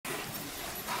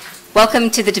Welcome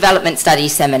to the Development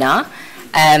Studies Seminar.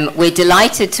 We're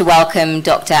delighted to welcome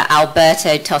Dr.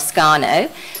 Alberto Toscano,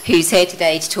 who's here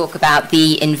today to talk about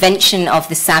the invention of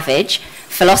the savage,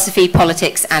 philosophy,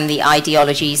 politics, and the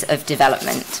ideologies of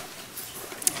development.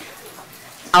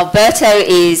 Alberto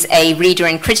is a reader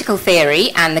in critical theory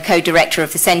and the co-director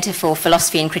of the Centre for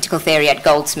Philosophy and Critical Theory at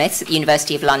Goldsmiths at the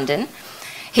University of London.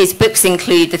 His books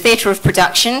include The Theatre of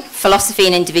Production, Philosophy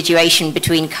and Individuation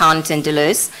Between Kant and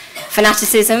Deleuze,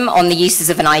 Fanaticism on the Uses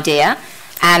of an Idea,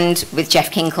 and, with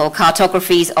Jeff Kinkle,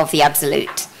 Cartographies of the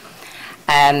Absolute.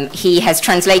 He has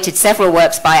translated several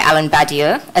works by Alain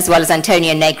Badiou, as well as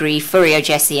Antonio Negri, Furio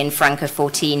Gessi, and Franco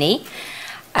Fortini.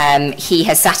 He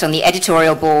has sat on the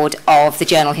editorial board of the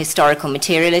journal Historical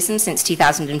Materialism since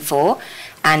 2004,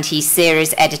 and he's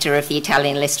series editor of the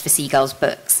Italian list for Seagull's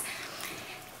books.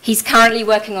 He's currently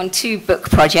working on two book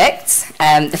projects,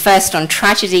 the first on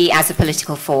tragedy as a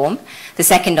political form, the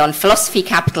second on philosophy,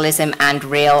 capitalism, and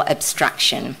real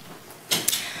abstraction.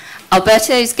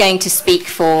 Alberto is going to speak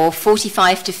for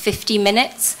 45 to 50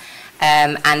 minutes,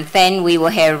 and then we will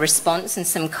hear a response and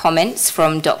some comments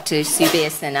from Dr.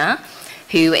 Subir Sena,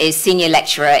 who is senior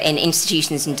lecturer in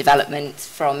institutions and development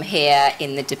from here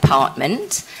in the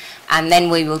department. And then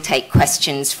we will take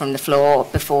questions from the floor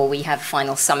before we have a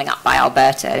final summing up by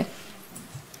Alberto.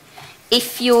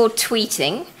 If you're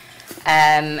tweeting,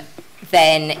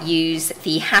 then use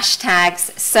the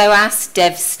hashtags SOAS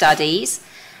Dev Studies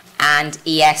and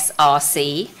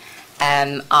ESRC.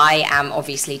 I am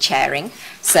obviously chairing,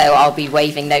 so I'll be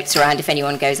waving notes around if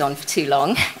anyone goes on for too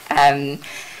long. I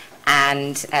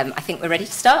think we're ready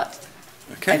to start.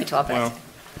 Okay. Over to Alberto. Well,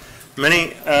 many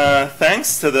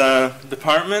thanks to the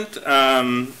department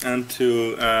and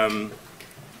to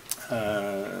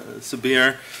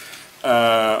Subir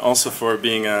also for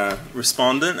being a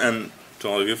respondent, and to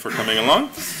all of you for coming along,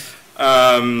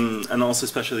 and also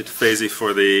especially to Faizi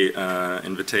for the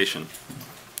invitation.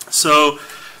 So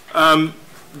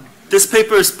this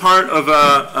paper is part of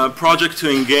a project to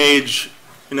engage,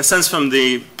 in a sense, from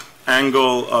the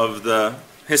angle of the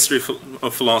history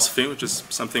of philosophy, which is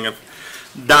something I've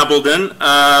dabbled in,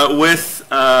 with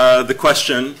the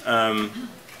question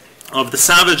of the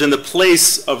savage and the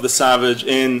place of the savage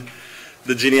in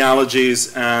the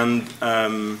genealogies and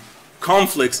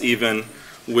conflicts even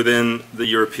within the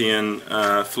European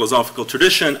philosophical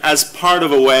tradition as part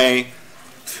of a way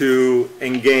to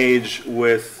engage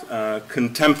with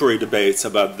contemporary debates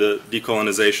about the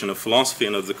decolonization of philosophy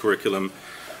and of the curriculum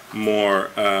more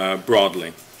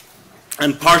broadly.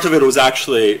 And part of it was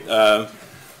actually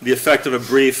the effect of a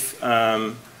brief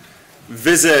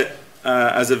visit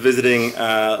as a visiting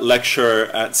lecturer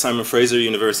at Simon Fraser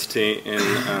University in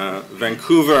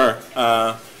Vancouver,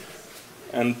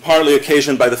 and partly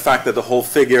occasioned by the fact that the whole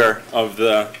figure of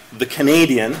the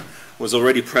Canadian was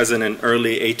already present in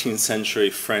early 18th century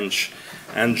French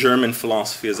and German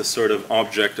philosophy as a sort of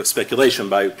object of speculation,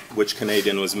 by which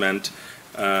Canadian was meant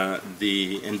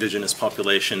the indigenous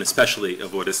population, especially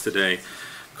of what is today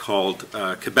called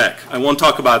Quebec. I won't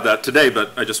talk about that today,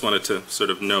 but I just wanted to sort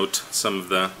of note some of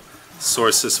the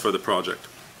sources for the project.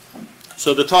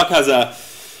 So the talk has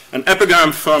an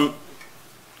epigram from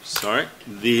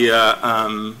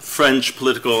the French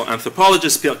political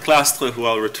anthropologist Pierre Clastres, who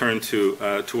I'll return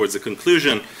to towards the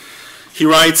conclusion. He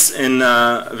writes in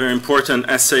a very important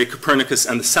essay, Copernicus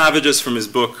and the Savages, from his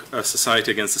book,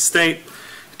 Society Against the State.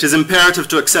 It is imperative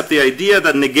to accept the idea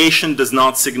that negation does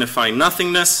not signify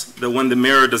nothingness, that when the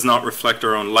mirror does not reflect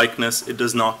our own likeness, it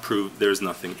does not prove there is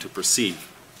nothing to perceive.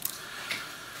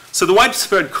 So the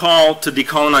widespread call to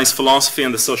decolonize philosophy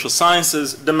and the social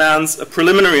sciences demands a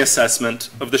preliminary assessment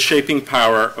of the shaping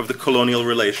power of the colonial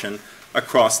relation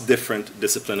across different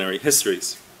disciplinary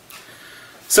histories.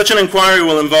 Such an inquiry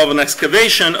will involve an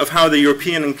excavation of how the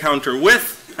European encounter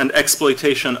with and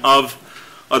exploitation of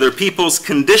other peoples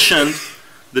conditioned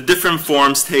the different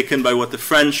forms taken by what the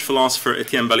French philosopher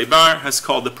Etienne Balibar has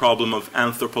called the problem of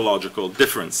anthropological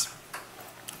difference,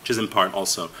 which is in part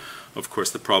also, of course,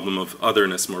 the problem of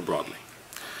otherness more broadly.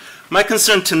 My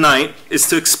concern tonight is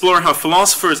to explore how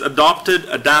philosophers adopted,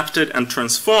 adapted, and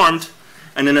transformed,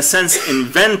 and in a sense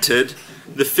invented,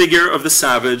 the figure of the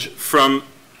savage from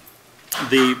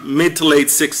the mid to late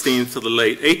 16th to the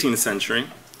late 18th century.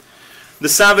 The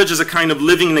savage is a kind of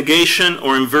living negation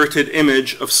or inverted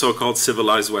image of so-called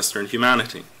civilized Western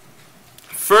humanity.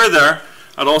 Further,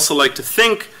 I'd also like to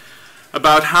think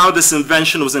about how this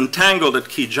invention was entangled at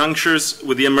key junctures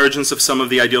with the emergence of some of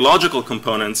the ideological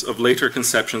components of later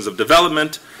conceptions of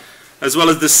development, as well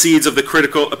as the seeds of the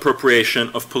critical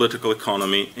appropriation of political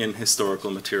economy in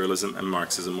historical materialism and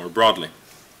Marxism more broadly.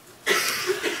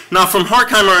 Now, from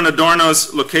Horkheimer and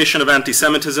Adorno's location of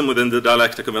anti-Semitism within the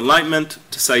dialectic of enlightenment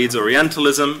to Said's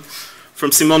Orientalism,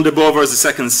 from Simone de Beauvoir's The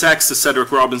Second Sex to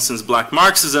Cedric Robinson's Black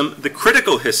Marxism, the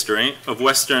critical history of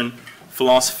Western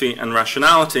philosophy and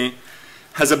rationality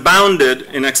has abounded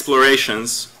in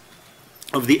explorations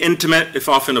of the intimate, if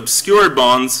often obscure,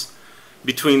 bonds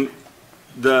between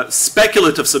the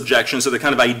speculative subjection, so the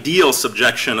kind of ideal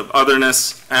subjection of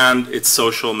otherness, and its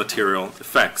social material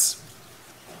effects,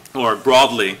 or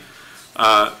broadly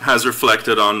has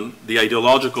reflected on the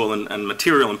ideological and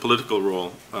material and political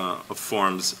role of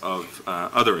forms of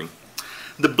othering.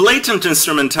 The blatant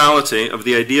instrumentality of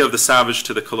the idea of the savage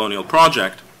to the colonial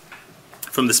project,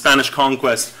 from the Spanish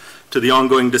conquest to the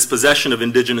ongoing dispossession of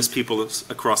indigenous peoples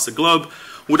across the globe,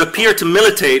 would appear to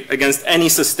militate against any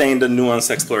sustained and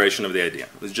nuanced exploration of the idea.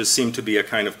 It just seemed to be a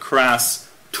kind of crass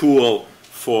tool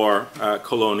for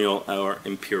colonial or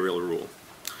imperial rule.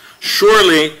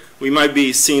 Surely, we might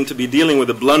be seen to be dealing with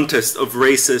the bluntest of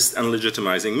racist and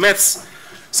legitimizing myths,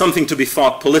 something to be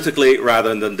fought politically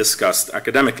rather than discussed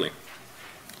academically.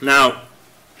 Now,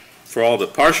 for all the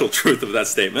partial truth of that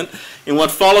statement, in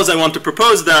what follows I want to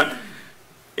propose that,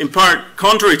 in part,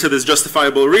 contrary to this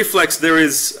justifiable reflex, there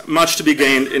is much to be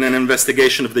gained in an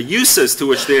investigation of the uses to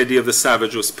which the idea of the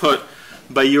savage was put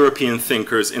by European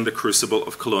thinkers in the crucible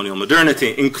of colonial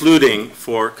modernity, including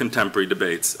for contemporary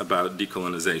debates about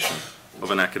decolonization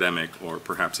of an academic or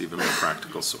perhaps even more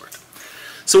practical sort.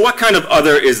 So what kind of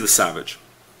other is the savage?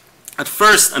 At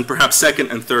first, and perhaps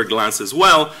second and third glance as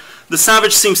well, the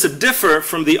savage seems to differ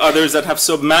from the others that have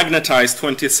so magnetized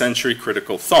 20th century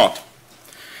critical thought.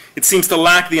 It seems to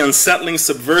lack the unsettling,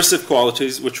 subversive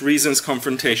qualities which reason's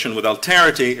confrontation with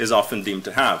alterity is often deemed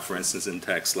to have, for instance, in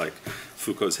texts like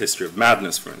Foucault's History of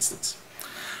Madness, for instance.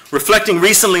 Reflecting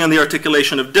recently on the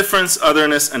articulation of difference,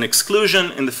 otherness, and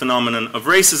exclusion in the phenomenon of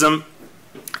racism,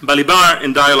 Balibar,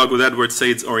 in dialogue with Edward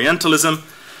Said's Orientalism,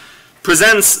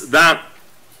 presents that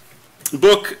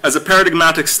book as a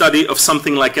paradigmatic study of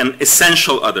something like an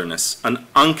essential otherness, an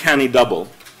uncanny double.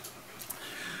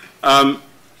 An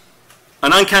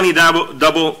uncanny double,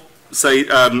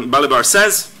 Balibar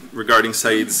says, regarding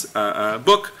Said's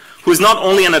book, who is not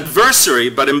only an adversary,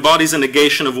 but embodies a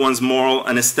negation of one's moral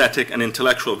and aesthetic and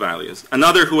intellectual values.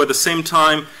 Another who, at the same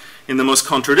time, in the most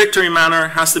contradictory manner,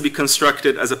 has to be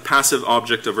constructed as a passive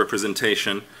object of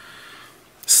representation,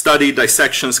 study,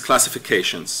 dissections,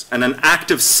 classifications, and an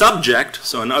active subject,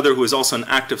 so another who is also an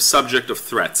active subject of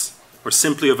threats, or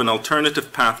simply of an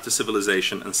alternative path to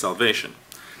civilization and salvation.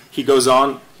 He goes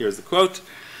on, here's the quote,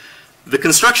 "The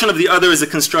construction of the other is a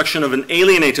construction of an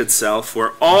alienated self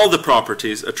where all the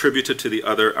properties attributed to the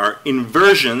other are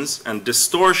inversions and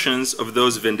distortions of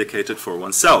those vindicated for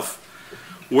oneself,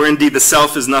 where indeed the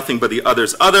self is nothing but the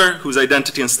other's other, whose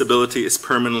identity and stability is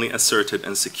permanently asserted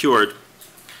and secured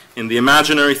in the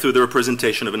imaginary through the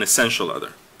representation of an essential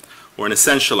other, or an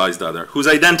essentialized other, whose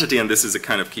identity, and this is a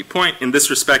kind of key point, in this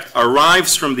respect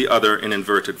arrives from the other in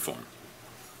inverted form."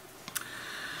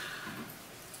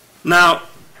 Now,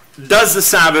 does the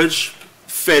savage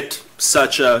fit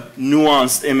such a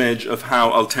nuanced image of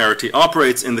how alterity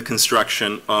operates in the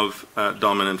construction of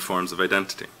dominant forms of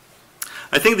identity?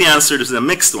 I think the answer is a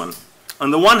mixed one. On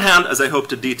the one hand, as I hope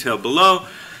to detail below,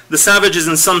 the savage is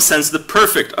in some sense the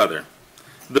perfect other,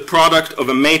 the product of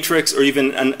a matrix or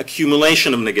even an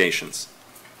accumulation of negations.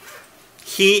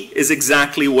 He is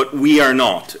exactly what we are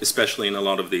not, especially in a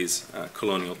lot of these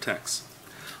colonial texts.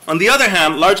 On the other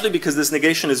hand, largely because this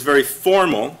negation is very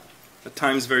formal, at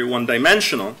times very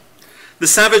one-dimensional, the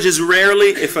savage is rarely,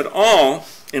 if at all,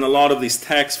 in a lot of these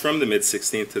texts from the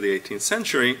mid-16th to the 18th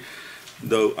century,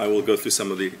 though I will go through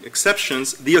some of the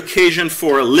exceptions, the occasion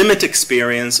for a limit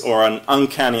experience or an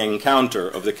uncanny encounter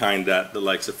of the kind that the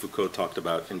likes of Foucault talked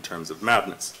about in terms of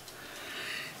madness.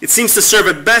 It seems to serve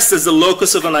at best as the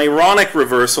locus of an ironic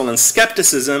reversal and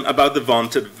skepticism about the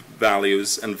vaunted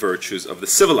values and virtues of the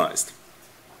civilized.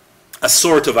 A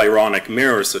sort of ironic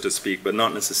mirror, so to speak, but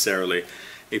not necessarily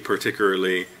a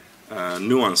particularly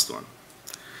nuanced one.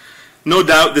 No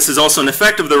doubt this is also an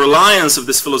effect of the reliance of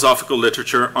this philosophical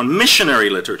literature on missionary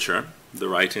literature, the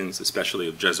writings especially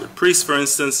of Jesuit priests, for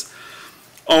instance,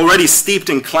 already steeped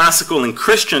in classical and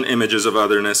Christian images of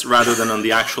otherness rather than on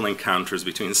the actual encounters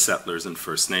between settlers and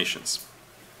First Nations.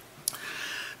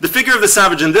 The figure of the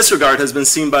savage in this regard has been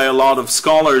seen by a lot of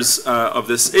scholars of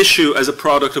this issue as a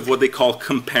product of what they call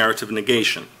comparative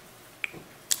negation.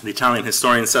 The Italian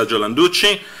historian Sergio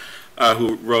Landucci,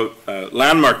 who wrote a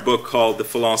landmark book called The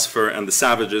Philosopher and the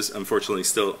Savages, unfortunately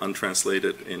still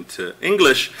untranslated into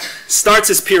English, starts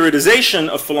his periodization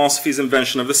of philosophy's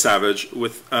invention of the savage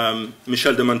with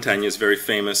Michel de Montaigne's very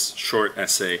famous short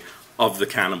essay of the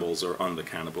cannibals or on the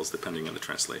cannibals, depending on the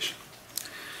translation.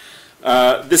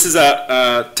 This is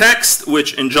a text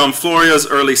which in John Floria's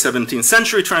early 17th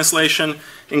century translation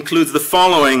includes the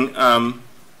following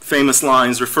famous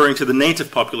lines referring to the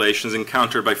native populations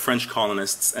encountered by French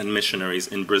colonists and missionaries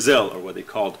in Brazil, or what they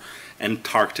called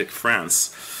Antarctic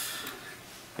France.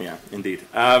 Yeah, indeed.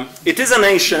 It is a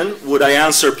nation, would I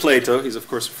answer Plato, he's of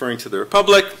course referring to the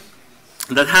Republic,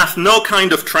 that hath no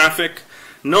kind of traffic,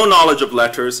 no knowledge of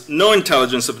letters, no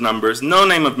intelligence of numbers, no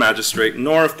name of magistrate,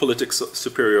 nor of politic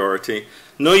superiority,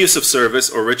 no use of service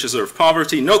or riches or of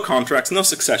poverty, no contracts, no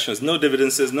successions, no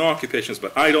dividences, no occupations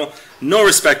but idle, no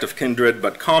respect of kindred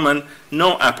but common,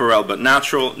 no apparel but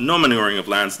natural, no manuring of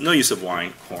lands, no use of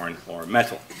wine, corn, or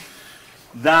metal.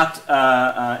 That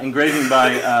engraving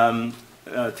by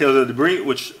Theodore de Brie,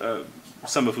 which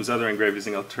some of whose other engravings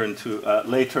I'll turn to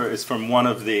later, is from one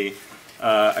of the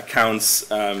accounts,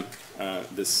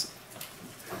 this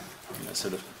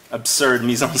sort of absurd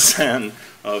mise en scène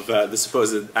of the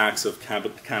supposed acts of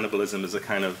cannibalism as a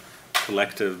kind of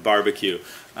collective barbecue,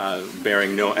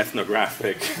 bearing no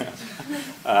ethnographic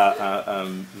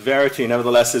verity.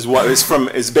 Nevertheless,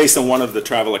 is based on one of the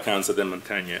travel accounts that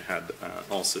Montaigne had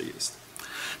also used.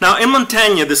 Now, in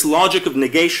Montaigne, this logic of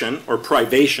negation or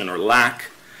privation or lack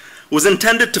was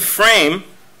intended to frame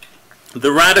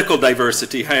the radical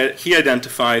diversity he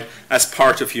identified as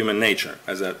part of human nature,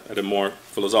 at a more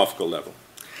philosophical level,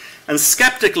 and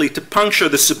skeptically to puncture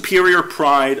the superior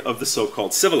pride of the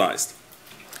so-called civilized.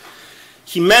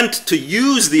 He meant to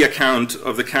use the account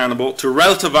of the cannibal to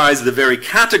relativize the very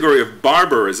category of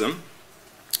barbarism,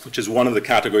 which is one of the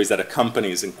categories that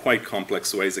accompanies in quite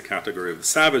complex ways the category of the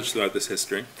savage throughout this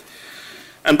history,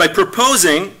 and by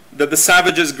proposing that the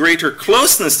savage's greater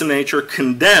closeness to nature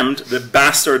condemned the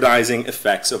bastardizing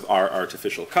effects of our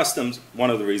artificial customs,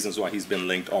 one of the reasons why he's been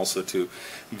linked also to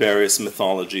various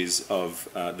mythologies of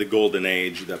the Golden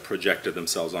Age that projected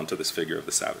themselves onto this figure of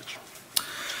the savage.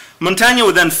 Montaigne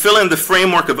would then fill in the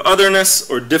framework of otherness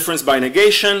or difference by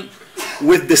negation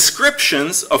with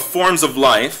descriptions of forms of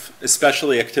life,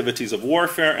 especially activities of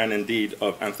warfare and indeed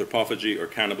of anthropophagy or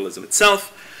cannibalism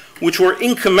itself, which were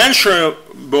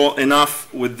incommensurable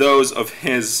enough with those of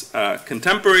his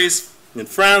contemporaries in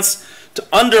France to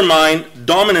undermine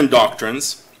dominant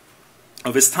doctrines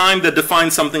of his time that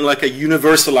defined something like a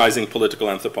universalizing political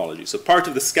anthropology. So part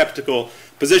of the skeptical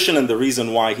position and the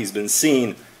reason why he's been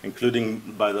seen, including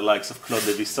by the likes of Claude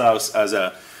Lévi-Strauss, as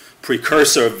a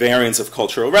precursor of variants of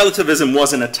cultural relativism,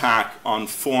 was an attack on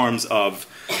forms of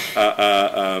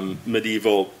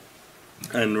medieval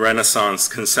and Renaissance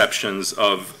conceptions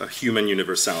of human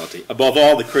universality. Above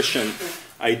all, the Christian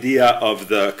idea of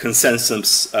the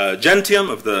consensus gentium,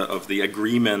 of the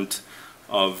agreement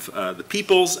of the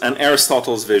peoples, and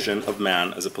Aristotle's vision of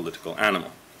man as a political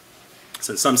animal.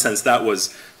 So in some sense,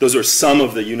 those are some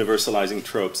of the universalizing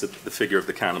tropes that the figure of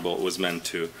the cannibal was meant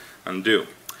to undo.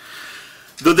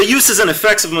 Though the uses and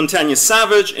effects of Montaigne's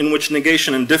Savage, in which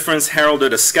negation and difference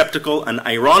heralded a skeptical and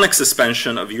ironic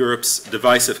suspension of Europe's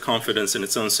divisive confidence in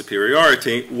its own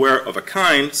superiority, were of a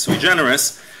kind, sui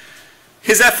generis,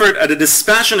 his effort at a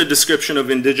dispassionate description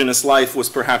of indigenous life was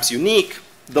perhaps unique.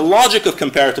 The logic of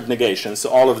comparative negation,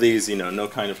 so all of these, no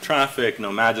kind of traffic,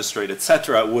 no magistrate,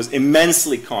 etc., was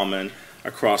immensely common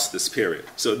across this period.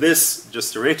 So this,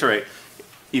 just to reiterate,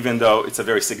 even though it's a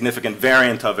very significant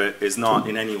variant of it, is not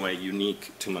in any way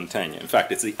unique to Montaigne. In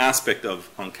fact, it's the aspect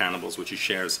on cannibals which he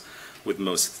shares with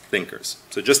most thinkers.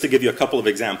 So just to give you a couple of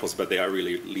examples, but they are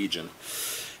really legion.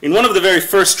 In one of the very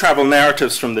first travel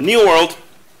narratives from the New World,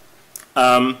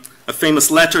 a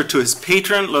famous letter to his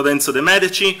patron, Lorenzo de'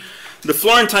 Medici, the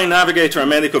Florentine navigator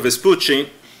Amerigo Vespucci,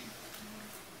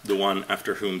 the one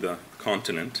after whom the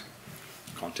continents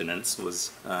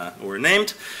were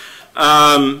named,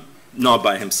 not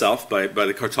by himself, by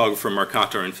the cartographer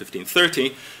Mercator in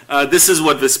 1530. This is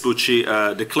what Vespucci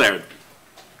declared.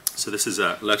 So this is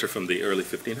a letter from the early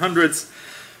 1500s.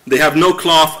 They have no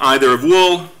cloth either of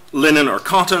wool, linen, or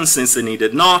cotton, since they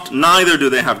needed not. Neither do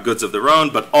they have goods of their own,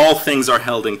 but all things are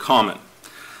held in common.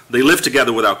 They live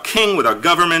together without king, without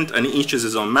government, and each is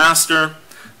his own master.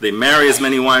 They marry as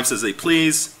many wives as they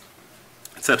please,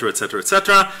 etc., etc.,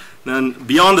 etc. Then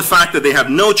beyond the fact that they have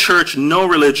no church, no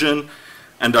religion,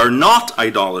 and are not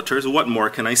idolaters, what more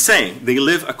can I say? They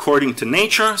live according to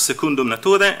nature, secundum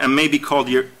naturae, and may be called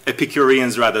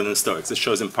Epicureans rather than Stoics. This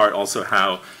shows in part also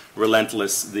how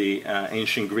relentless the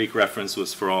ancient Greek reference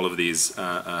was for all of these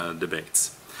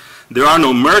debates. There are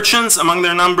no merchants among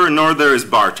their number, nor there is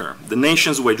barter. The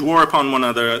nations wage war upon one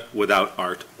another without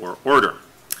art or order.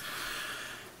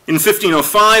 In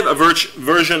 1505, a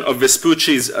version of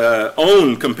Vespucci's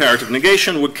own comparative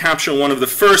negation would capture one of the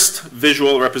first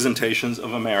visual representations of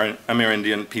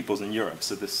Amerindian peoples in Europe.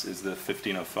 So this is the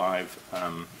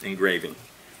 1505 engraving.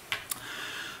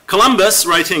 Columbus,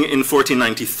 writing in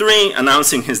 1493,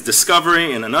 announcing his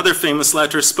discovery in another famous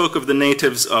letter, spoke of the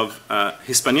natives of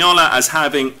Hispaniola as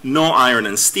having no iron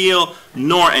and steel,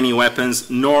 nor any weapons,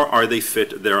 nor are they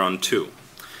fit thereunto.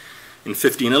 In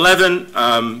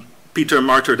 1511, Peter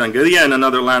Martyr d'Angleria, in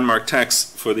another landmark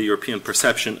text for the European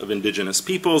perception of indigenous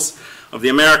peoples of the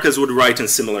Americas, would write in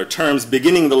similar terms,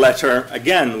 beginning the letter,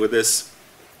 again, with this,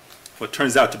 what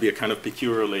turns out to be a kind of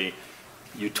peculiarly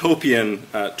utopian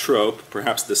trope,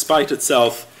 perhaps despite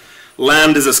itself.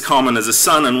 Land is as common as the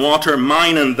sun and water,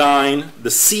 mine and thine, the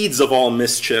seeds of all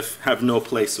mischief have no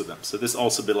place with them. So this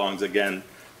also belongs, again,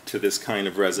 to this kind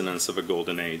of resonance of a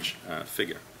Golden Age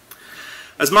figure.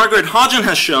 As Margaret Hodgin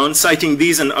has shown, citing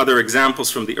these and other examples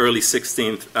from the early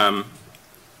 16th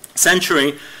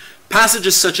century,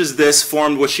 passages such as this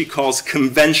formed what she calls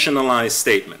conventionalized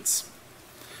statements,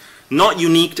 not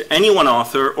unique to any one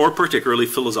author or particularly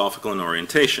philosophical in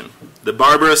orientation. The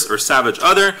barbarous or savage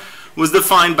other was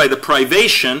defined by the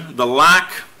privation, the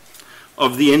lack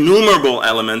of the innumerable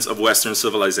elements of Western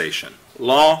civilization: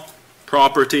 law,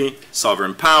 property,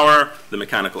 sovereign power, the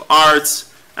mechanical arts,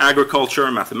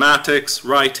 agriculture, mathematics,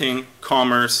 writing,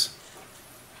 commerce,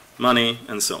 money,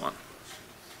 and so on.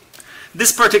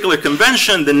 This particular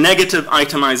convention, the negative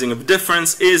itemizing of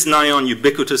difference, is nigh on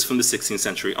ubiquitous from the 16th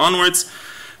century onwards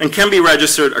and can be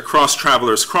registered across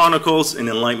travelers' chronicles, in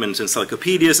Enlightenment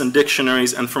encyclopedias and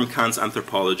dictionaries, and from Kant's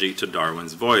Anthropology to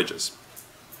Darwin's Voyages.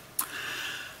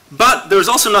 But there's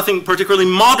also nothing particularly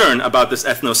modern about this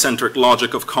ethnocentric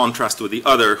logic of contrast with the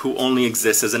other, who only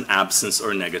exists as an absence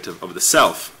or negative of the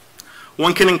self.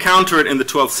 One can encounter it in the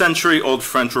 12th century Old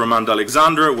French Roman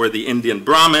d'Alexandre, where the Indian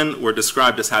Brahmin were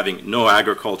described as having no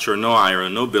agriculture, no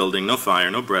iron, no building, no fire,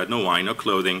 no bread, no wine, no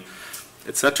clothing,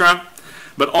 etc.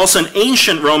 But also in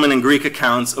ancient Roman and Greek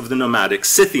accounts of the nomadic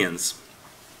Scythians.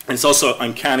 And it's also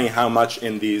uncanny how much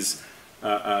in these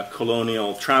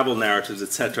colonial travel narratives,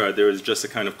 etc., there is just a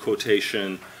kind of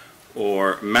quotation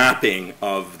or mapping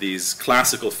of these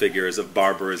classical figures of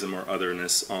barbarism or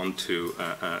otherness onto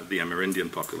the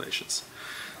Amerindian populations.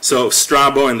 So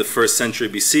Strabo in the 1st century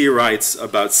BC writes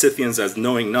about Scythians as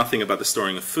knowing nothing about the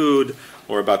storing of food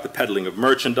or about the peddling of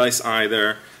merchandise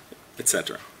either,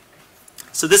 etc.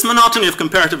 So this monotony of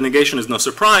comparative negation is no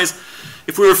surprise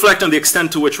if we reflect on the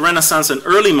extent to which Renaissance and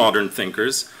early modern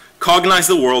thinkers cognize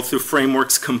the world through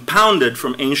frameworks compounded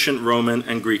from ancient Roman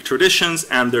and Greek traditions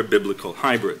and their biblical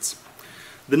hybrids.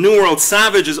 The New World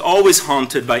savage is always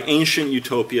haunted by ancient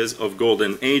utopias of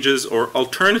golden ages, or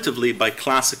alternatively by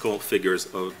classical figures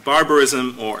of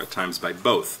barbarism, or at times by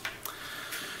both.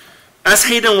 As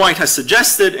Hayden White has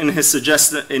suggested in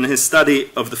his study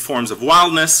of the forms of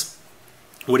wildness,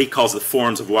 what he calls the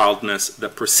forms of wildness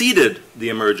that preceded the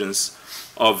emergence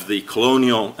of the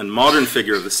colonial and modern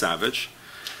figure of the savage,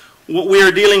 what we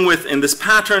are dealing with in this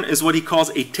pattern is what he calls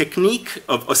a technique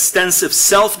of ostensive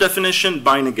self-definition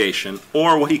by negation,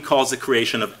 or what he calls the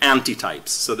creation of antitypes.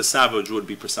 So the savage would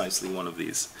be precisely one of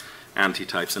these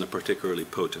antitypes, and a particularly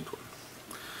potent one.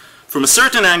 From a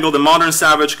certain angle, the modern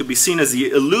savage could be seen as the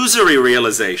illusory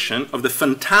realization of the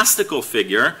fantastical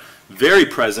figure very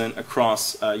present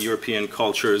across European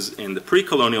cultures in the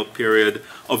pre-colonial period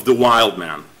of the wild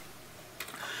man,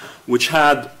 which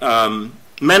had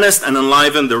menaced and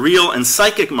enlivened the real and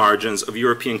psychic margins of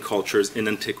European cultures in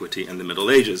antiquity and the Middle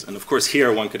Ages. And of course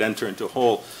here one could enter into a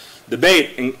whole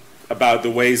debate about the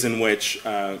ways in which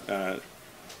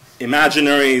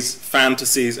imaginaries,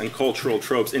 fantasies, and cultural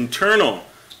tropes internal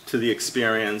to the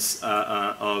experience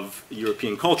of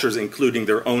European cultures, including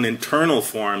their own internal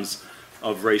forms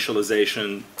of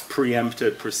racialization,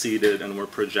 preempted, preceded, and were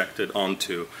projected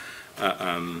onto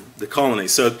the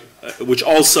colonies. So, which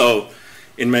also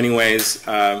in many ways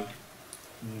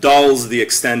dulls the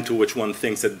extent to which one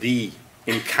thinks that the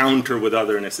encounter with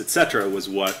otherness, etc., was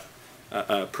what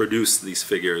produced these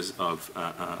figures of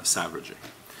savagery.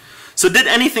 So did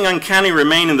anything uncanny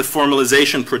remain in the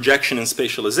formalization, projection, and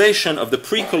spatialization of the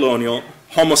pre-colonial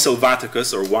Homo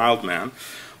Sylvaticus, or wild man,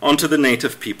 onto the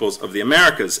native peoples of the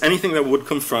Americas? Anything that would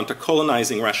confront a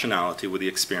colonizing rationality with the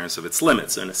experience of its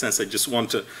limits? So in a sense, I just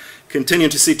want to continue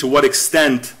to see to what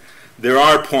extent there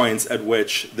are points at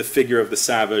which the figure of the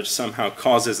savage somehow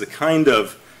causes the kind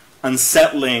of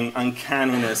unsettling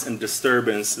uncanniness and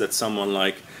disturbance that someone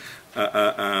like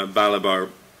Balabar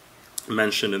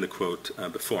mentioned in the quote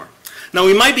before. Now,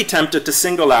 we might be tempted to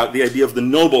single out the idea of the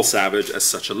noble savage as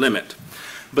such a limit,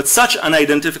 but such an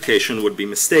identification would be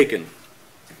mistaken.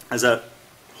 As a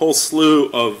whole slew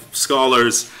of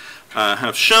scholars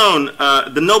have shown,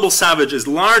 the noble savage is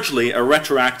largely a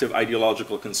retroactive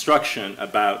ideological construction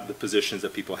about the positions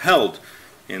that people held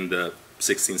in the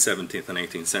 16th, 17th, and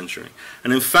 18th century.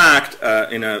 And in fact,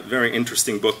 in a very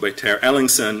interesting book by Ter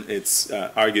Ellingson, it's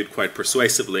argued quite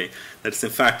persuasively that it's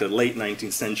in fact a late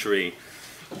 19th century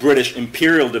British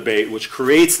imperial debate which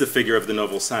creates the figure of the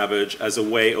noble savage as a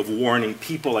way of warning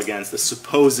people against the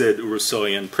supposed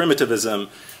Rousseauian primitivism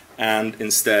and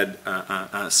instead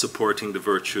supporting the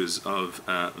virtues of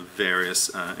various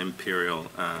imperial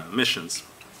missions.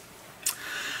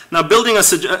 Now, building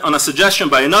on a suggestion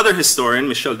by another historian,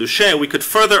 Michel Duché, we could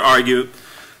further argue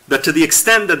that to the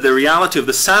extent that the reality of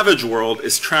the savage world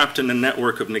is trapped in a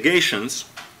network of negations,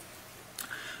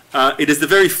 it is the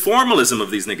very formalism of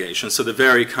these negations, so the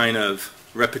very kind of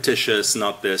repetitious,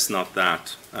 not this, not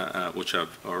that, which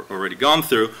I've already gone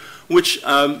through, which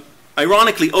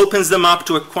ironically opens them up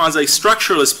to a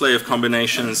quasi-structuralist play of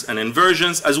combinations and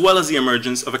inversions, as well as the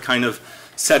emergence of a kind of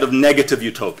set of negative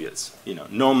utopias. You know,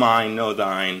 no mine, no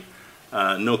thine,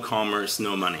 no commerce,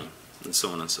 no money, and so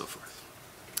on and so forth.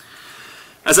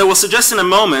 As I will suggest in a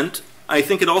moment, I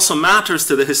think it also matters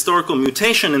to the historical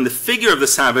mutation in the figure of the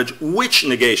savage which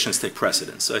negations take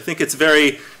precedence. So I think it's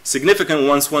very significant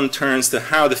once one turns to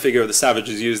how the figure of the savage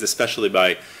is used, especially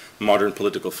by modern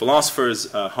political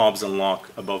philosophers, Hobbes and Locke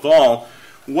above all.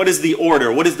 What is the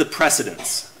order? What is the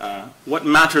precedence? What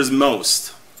matters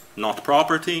most? Not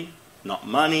property, not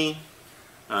money,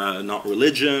 not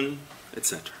religion,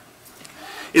 etc.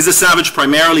 Is the savage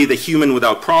primarily the human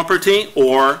without property,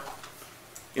 or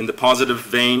in the positive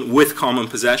vein, with common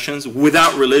possessions,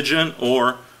 without religion,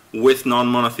 or with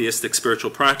non-monotheistic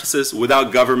spiritual practices,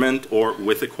 without government, or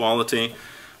with equality,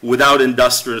 without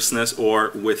industriousness, or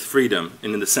with freedom,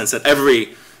 and in the sense that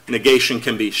every negation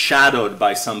can be shadowed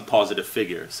by some positive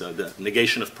figure. So the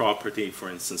negation of property, for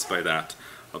instance, by that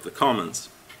of the commons.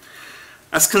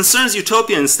 As concerns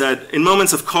utopia instead, in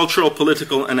moments of cultural,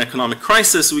 political, and economic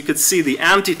crisis, we could see the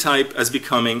antitype as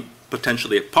becoming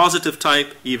potentially a positive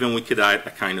type, even we could add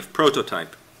a kind of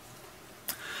prototype.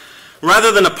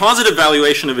 Rather than a positive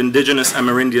valuation of indigenous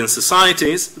Amerindian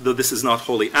societies, though this is not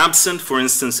wholly absent, for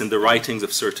instance, in the writings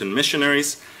of certain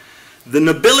missionaries, the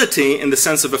nobility in the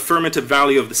sense of affirmative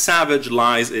value of the savage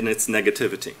lies in its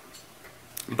negativity.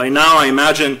 By now, I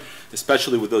imagine,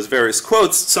 especially with those various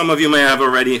quotes, some of you may have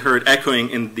already heard echoing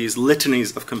in these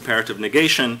litanies of comparative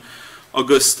negation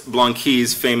Auguste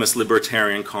Blanqui's famous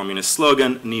libertarian communist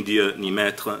slogan, ni Dieu ni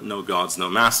maître, no gods, no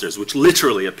masters, which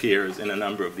literally appears in a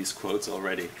number of these quotes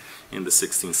already in the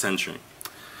 16th century.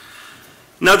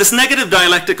 Now, this negative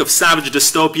dialectic of savage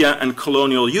dystopia and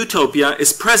colonial utopia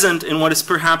is present in what is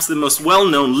perhaps the most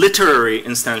well-known literary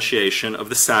instantiation of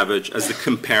the savage as the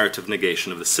comparative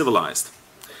negation of the civilized.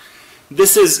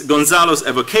 This is Gonzalo's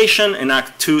evocation in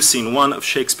Act 2, Scene 1 of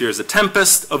Shakespeare's The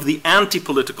Tempest of the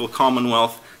anti-political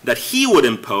commonwealth that he would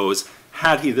impose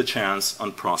had he the chance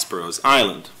on Prospero's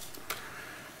island.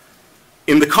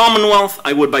 In the commonwealth,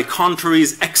 I would by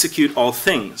contraries execute all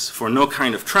things, for no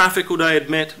kind of traffic would I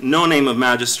admit, no name of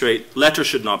magistrate, letter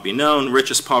should not be known,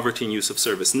 riches, poverty, and use of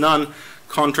service none,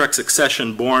 contract,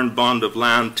 succession, born, bond of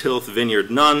land, tilth,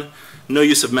 vineyard none, no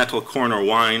use of metal, corn, or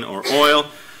wine, or oil,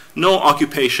 no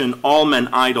occupation, all men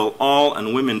idle, all,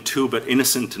 and women too, but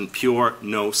innocent and pure,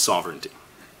 no sovereignty.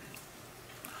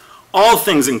 All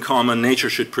things in common nature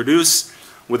should produce,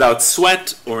 without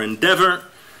sweat or endeavor.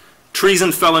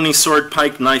 Treason, felony, sword,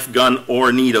 pike, knife, gun,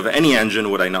 or need of any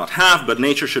engine would I not have, but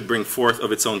nature should bring forth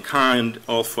of its own kind,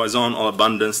 all foison, all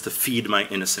abundance, to feed my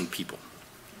innocent people.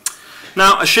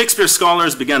 Now, as Shakespeare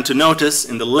scholars began to notice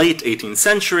in the late 18th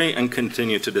century and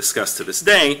continue to discuss to this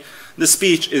day, the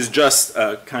speech is just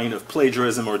a kind of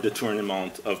plagiarism or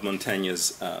détournement of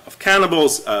Montaigne's of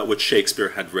Cannibals, which Shakespeare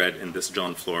had read in this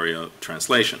John Florio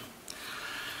translation.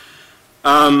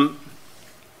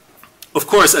 Of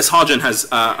course, as Hodgin has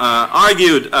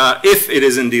argued, if it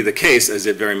is indeed the case, as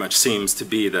it very much seems to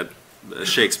be, that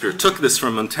Shakespeare took this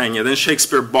from Montaigne, then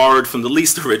Shakespeare borrowed from the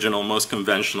least original, most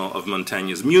conventional of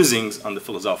Montaigne's musings on the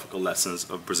philosophical lessons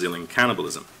of Brazilian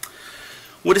cannibalism.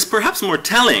 What is perhaps more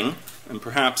telling, and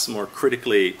perhaps more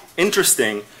critically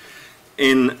interesting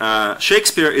in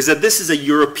Shakespeare, is that this is a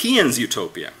European's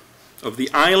utopia of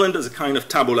the island as a kind of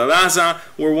tabula rasa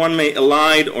where one may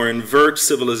elide or invert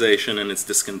civilization and its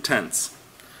discontents.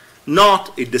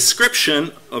 Not a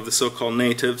description of the so-called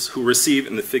natives who receive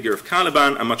in the figure of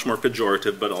Caliban a much more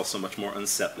pejorative but also much more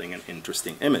unsettling and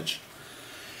interesting image.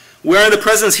 We are in the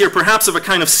presence here perhaps of a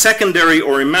kind of secondary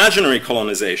or imaginary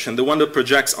colonization, the one that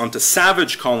projects onto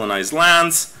savage colonized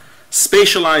lands,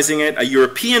 spatializing it a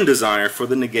European desire for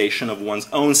the negation of one's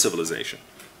own civilization.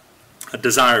 a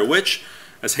desire which,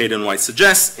 as Hayden White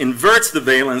suggests, inverts the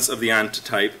valence of the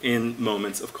antitype in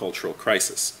moments of cultural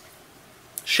crisis.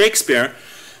 Shakespeare,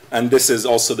 and this is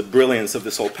also the brilliance of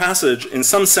this whole passage, in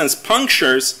some sense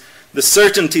punctures the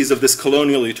certainties of this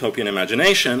colonial utopian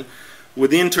imagination with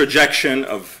the interjection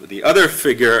of the other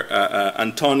figure,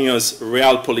 Antonio's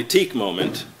realpolitik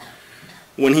moment,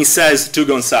 when he says to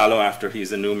Gonzalo, after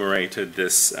he's enumerated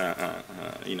this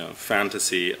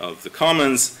fantasy of the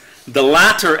commons, the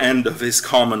latter end of his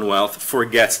commonwealth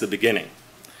forgets the beginning.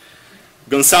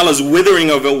 Gonzalo's withering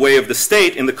away of the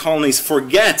state in the colonies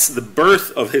forgets the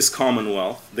birth of his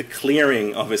commonwealth, the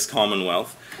clearing of his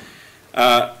commonwealth,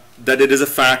 that it is a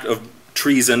fact of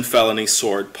treason, felony,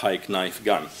 sword, pike, knife,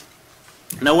 gun.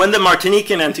 Now, when the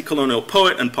Martinican anti-colonial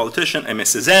poet and politician Aimé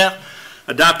Césaire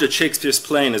adapted Shakespeare's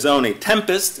play in his own A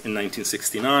Tempest in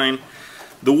 1969,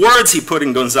 the words he put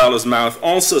in Gonzalo's mouth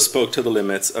also spoke to the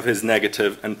limits of his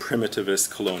negative and primitivist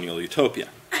colonial utopia.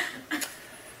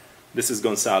 This is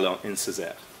Gonzalo in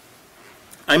Césaire.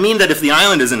 I mean that if the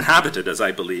island is inhabited, as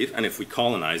I believe, and if we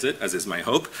colonize it, as is my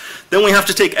hope, then we have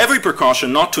to take every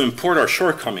precaution not to import our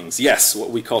shortcomings, yes, what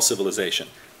we call civilization.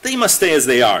 They must stay as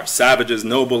they are, savages,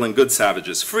 noble and good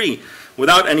savages, free,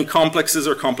 without any complexes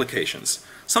or complications.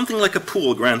 Something like a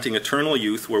pool granting eternal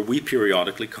youth where we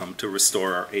periodically come to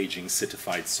restore our aging,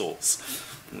 citified souls.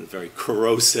 A very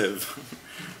corrosive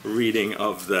reading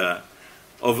of the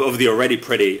already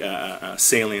pretty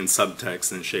salient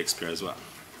subtext in Shakespeare as well.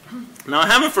 Now, I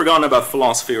haven't forgotten about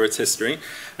philosophy or its history,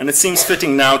 and it seems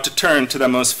fitting now to turn to the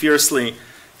most fiercely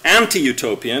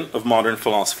anti-utopian of modern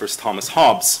philosophers, Thomas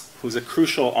Hobbes, who's a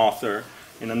crucial author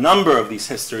in a number of these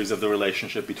histories of the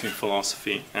relationship between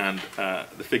philosophy and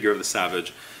the figure of the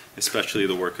savage, especially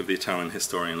the work of the Italian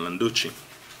historian Landucci.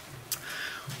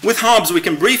 With Hobbes, we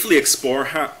can briefly explore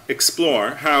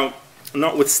how,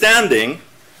 notwithstanding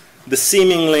the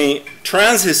seemingly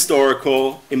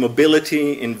transhistorical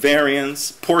immobility,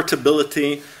 invariance,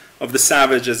 portability of the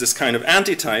savage as this kind of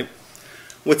antitype,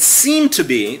 what seem to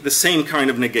be the same kind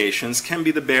of negations can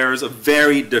be the bearers of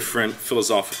very different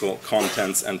philosophical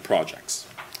contents and projects.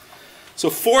 So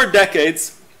 4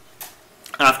 decades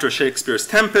after Shakespeare's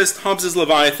Tempest, Hobbes's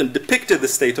Leviathan depicted the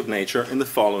state of nature in the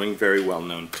following very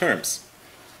well-known terms.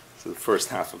 So the first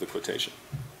half of the quotation.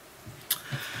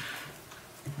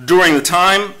 During the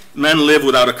time men live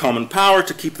without a common power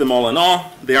to keep them all in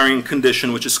awe, they are in a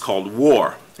condition which is called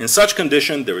war. In such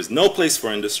condition, there is no place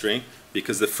for industry,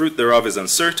 because the fruit thereof is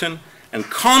uncertain, and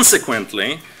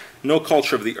consequently, no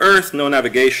culture of the earth, no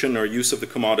navigation or use of the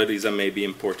commodities that may be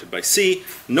imported by sea,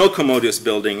 no commodious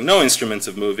building, no instruments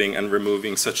of moving and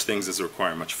removing such things as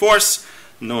require much force,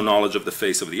 no knowledge of the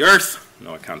face of the earth,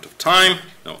 no account of time,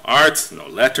 no art, no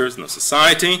letters, no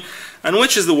society, and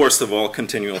which is the worst of all,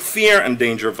 continual fear and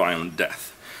danger of violent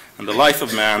death, and the life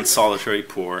of man solitary,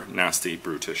 poor, nasty,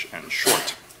 brutish, and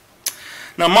short.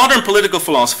 Now, modern political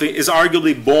philosophy is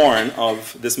arguably born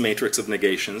of this matrix of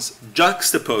negations,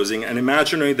 juxtaposing an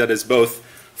imaginary that is both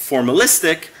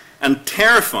formalistic and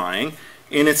terrifying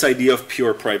in its idea of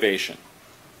pure privation.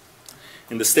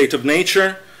 In the state of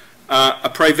nature, a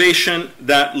privation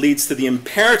that leads to the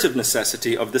imperative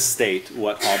necessity of the state,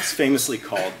 what Hobbes famously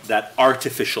called that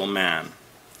artificial man.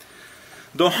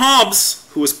 Though Hobbes,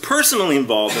 who was personally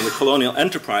involved in the colonial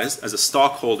enterprise as a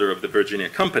stockholder of the Virginia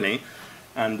Company,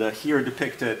 and here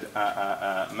depicted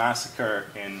a massacre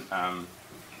in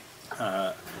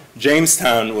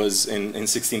Jamestown was in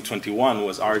 1621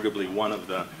 was arguably one of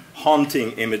the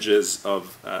haunting images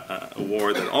of a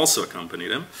war that also accompanied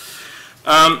him.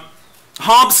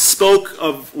 Hobbes spoke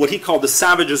of what he called the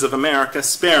savages of America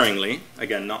sparingly,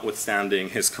 again, notwithstanding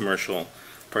his commercial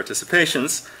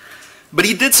participations, but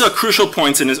he did so at crucial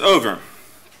points in his oeuvre.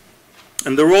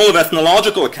 And the role of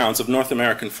ethnological accounts of North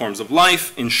American forms of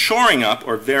life in shoring up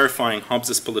or verifying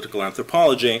Hobbes's political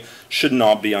anthropology should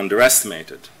not be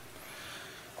underestimated.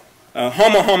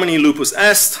 Homo homini lupus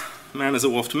est, man is a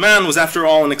wolf to man, was after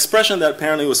all an expression that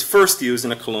apparently was first used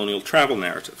in a colonial travel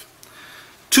narrative.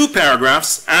 2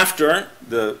 paragraphs after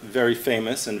the very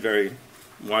famous and very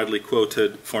widely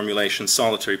quoted formulation,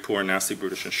 solitary, poor, nasty,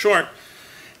 brutish, and short,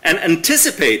 and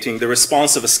anticipating the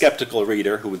response of a skeptical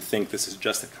reader who would think this is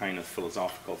just a kind of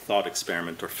philosophical thought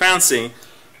experiment or fancy,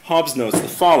 Hobbes notes the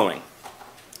following,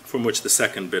 from which the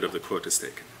second bit of the quote is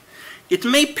taken. It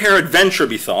may peradventure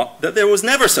be thought that there was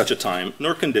never such a time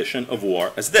nor condition of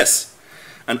war as this.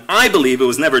 And I believe it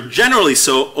was never generally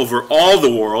so over all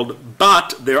the world,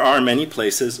 but there are many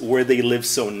places where they live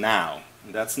so now.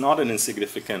 And that's not an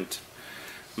insignificant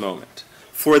moment.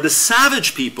 For the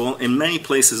savage people in many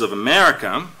places of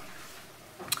America,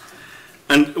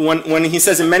 And when he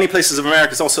says in many places of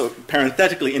America, it's also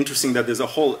parenthetically interesting that there's a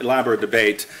whole elaborate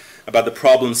debate about the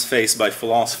problems faced by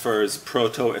philosophers,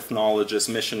 proto-ethnologists,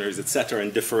 missionaries, etc.,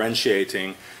 in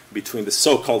differentiating between the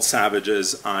so-called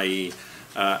savages, i.e.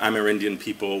 Amerindian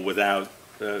people without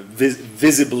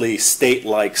visibly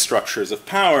state-like structures of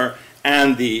power,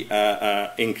 and the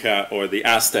Inca or the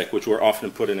Aztec, which were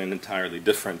often put in an entirely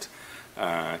different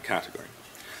category.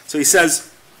 So he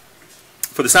says,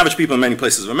 for the savage people in many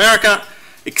places of America,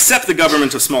 except the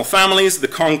government of small families, the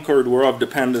conquered were of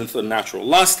dependent on natural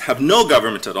lust, have no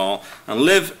government at all, and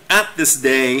live at this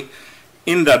day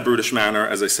in that brutish manner,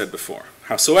 as I said before.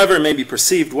 Howsoever it may be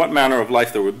perceived what manner of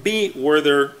life there would be, were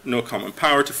there no common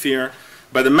power to fear,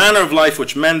 by the manner of life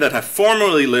which men that have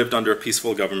formerly lived under a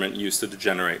peaceful government used to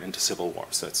degenerate into civil war.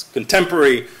 So it's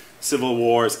contemporary civil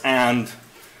wars and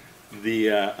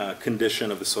the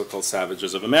condition of the so-called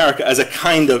savages of America as a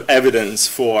kind of evidence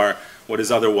for what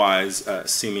is otherwise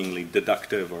seemingly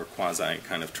deductive or quasi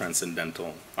kind of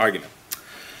transcendental argument.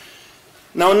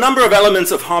 Now, a number of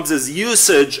elements of Hobbes's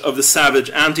usage of the savage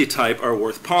antitype are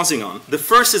worth pausing on. The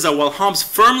first is that while Hobbes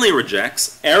firmly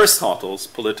rejects Aristotle's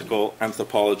political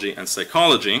anthropology and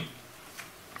psychology,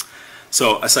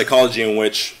 so a psychology in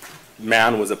which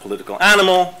man was a political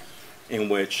animal, in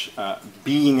which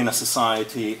being in a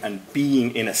society and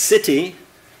being in a city,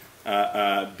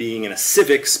 being in a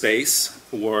civic space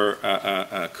were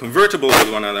convertible with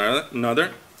one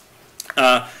another,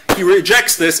 he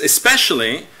rejects this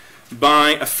especially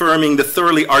by affirming the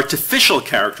thoroughly artificial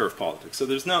character of politics. So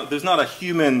there's not a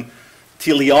human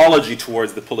teleology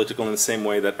towards the political in the same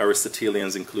way that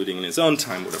Aristotelians, including in his own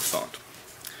time, would have thought.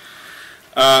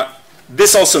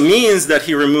 This also means that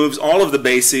he removes all of the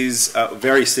bases,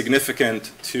 very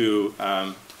significant to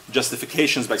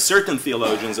justifications by certain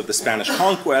theologians of the Spanish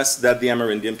conquest, that the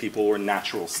Amerindian people were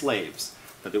natural slaves,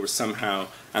 that they were somehow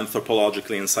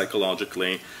anthropologically and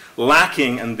psychologically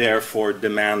lacking and therefore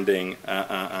demanding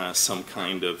some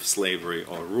kind of slavery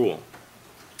or rule.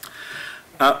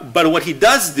 But what he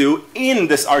does do in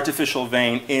this artificial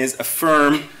vein is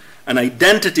affirm an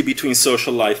identity between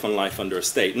social life and life under a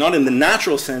state, not in the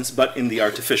natural sense, but in the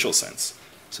artificial sense.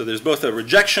 So there's both a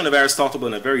rejection of Aristotle, but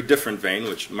in a very different vein,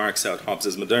 which marks out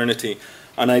Hobbes's modernity,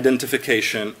 an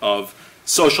identification of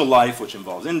social life, which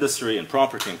involves industry and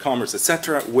property and commerce,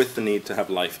 etc., with the need to have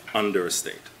life under a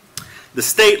state. The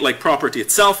state, like property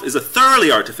itself, is a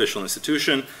thoroughly artificial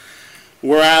institution,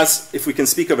 whereas if we can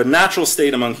speak of a natural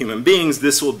state among human beings,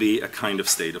 this will be a kind of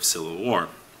state of civil war.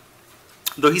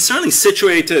 Though he certainly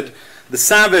situated the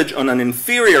savage on an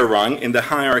inferior rung in the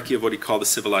hierarchy of what he called the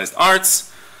civilized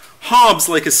arts, Hobbes,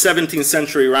 like his 17th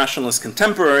century rationalist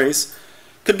contemporaries,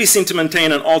 could be seen to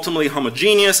maintain an ultimately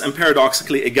homogeneous and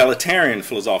paradoxically egalitarian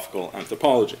philosophical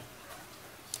anthropology.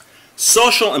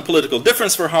 Social and political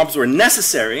difference for Hobbes were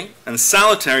necessary and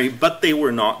salutary, but they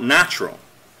were not natural.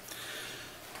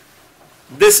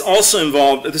 This is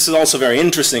also very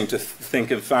interesting to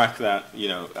think, in fact, that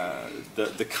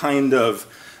the kind of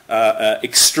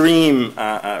extreme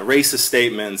racist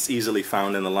statements easily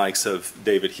found in the likes of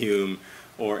David Hume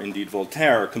or indeed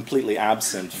Voltaire are completely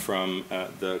absent from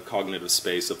the cognitive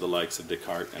space of the likes of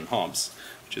Descartes and Hobbes,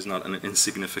 which is not an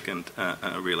insignificant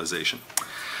realization.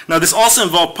 Now, this also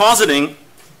involved positing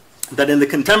that in the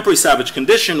contemporary savage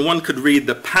condition, one could read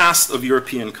the past of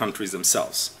European countries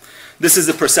themselves. This is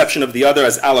the perception of the other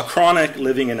as alachronic,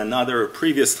 living in another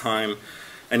previous time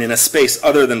and in a space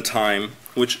other than time,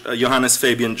 which Johannes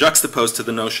Fabian juxtaposed to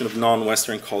the notion of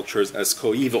non-Western cultures as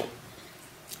coeval,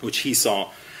 which he saw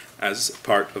as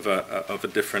part of a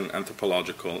different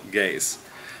anthropological gaze.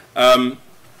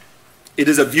 It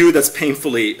is a view that's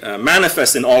painfully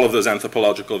manifest in all of those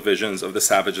anthropological visions of the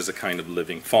savage as a kind of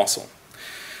living fossil.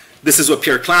 This is what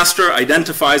Pierre Clastre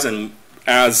identifies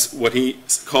as what he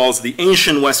calls the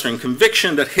ancient Western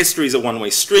conviction that history is a one-way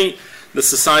street, that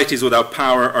societies without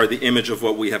power are the image of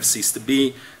what we have ceased to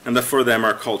be, and that for them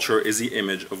our culture is the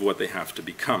image of what they have to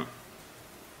become.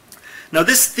 Now,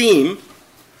 this theme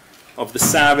of the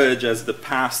savage as the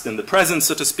past and the present,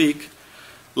 so to speak,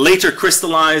 later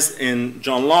crystallized in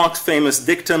John Locke's famous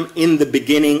dictum, "In the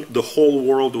beginning, the whole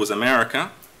world was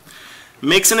America,"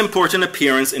 makes an important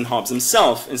appearance in Hobbes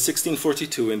himself in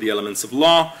 1642 in The Elements of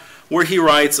Law, where he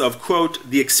writes of, quote,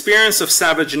 "the experience of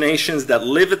savage nations that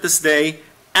live at this day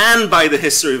and by the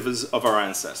history of our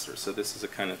ancestors." So this is a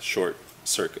kind of short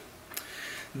circuit.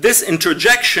 This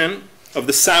interjection of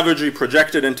the savagery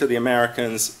projected into the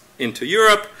Americans into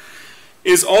Europe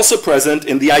is also present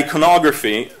in the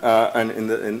iconography and in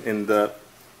the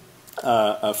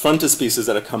frontispieces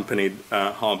that accompanied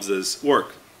Hobbes's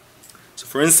work. So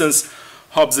for instance,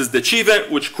 Hobbes's De Cive,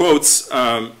 which quotes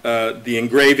the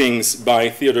engravings by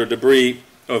Theodore de Bry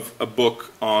of a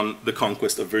book on the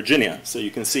conquest of Virginia. So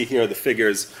you can see here the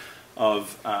figures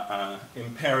of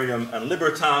Imperium and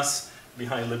Libertas.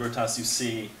 Behind Libertas you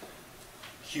see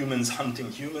humans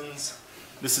hunting humans.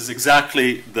 This is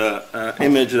exactly the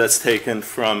image that's taken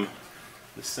from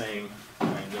the same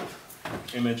kind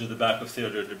of image at the back of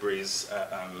Theodore de Bry's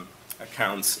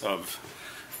accounts of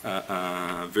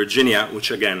Virginia, which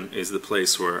again is the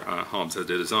place where Hobbes did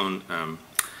his own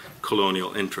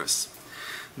colonial interests.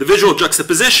 The visual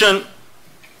juxtaposition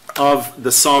of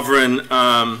the sovereign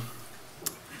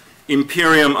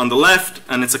imperium on the left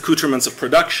and its accoutrements of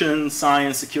production,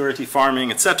 science, security,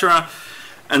 farming, etc.,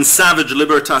 and savage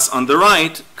libertas on the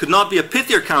right could not be a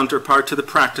pithier counterpart to the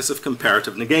practice of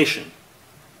comparative negation.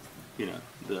 You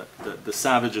know, the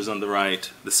savages on the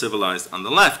right, the civilized on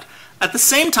the left. At the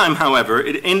same time, however,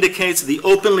 it indicates the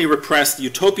openly repressed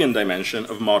utopian dimension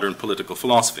of modern political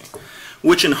philosophy,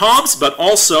 which in Hobbes, but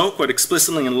also quite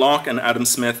explicitly in Locke and Adam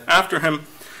Smith after him,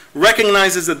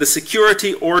 recognizes that the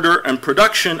security, order, and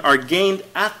production are gained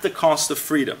at the cost of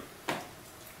freedom.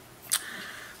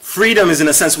 Freedom is, in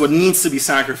a sense, what needs to be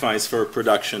sacrificed for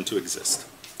production to exist,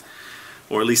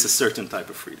 or at least a certain type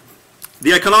of freedom.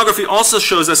 The iconography also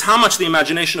shows us how much the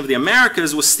imagination of the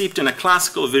Americas was steeped in a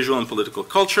classical visual and political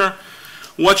culture,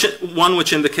 one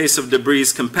which in the case of de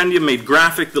Bry's compendium made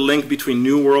graphic the link between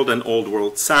New World and Old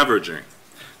World savagery.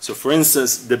 So for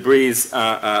instance, de Bry's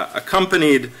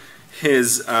accompanied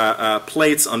his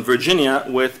plates on Virginia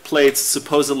with plates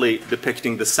supposedly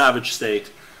depicting the savage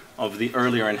state of the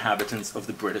earlier inhabitants of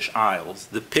the British Isles,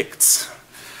 the Picts.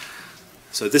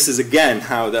 So this is again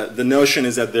how the notion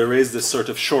is that there is this sort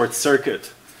of short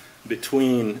circuit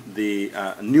between the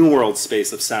New World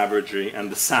space of savagery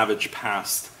and the savage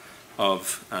past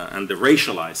of, and the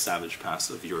racialized savage past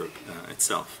of Europe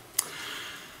itself.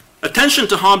 Attention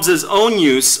to Hobbes's own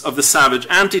use of the savage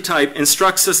antitype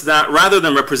instructs us that rather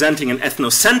than representing an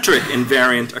ethnocentric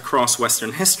invariant across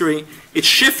Western history, it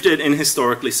shifted in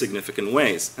historically significant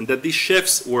ways, and that these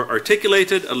shifts were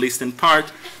articulated, at least in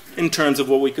part, in terms of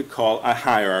what we could call a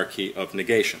hierarchy of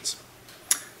negations.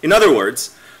 In other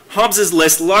words, Hobbes's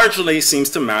list largely seems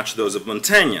to match those of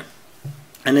Montaigne,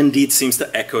 and indeed seems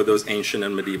to echo those ancient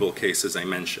and medieval cases I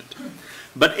mentioned.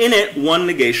 But in it, one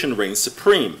negation reigns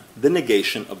supreme, the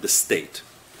negation of the state.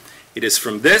 It is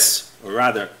from this, or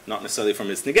rather, not necessarily from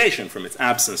its negation, from its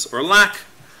absence or lack,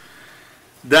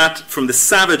 that from the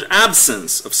savage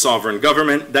absence of sovereign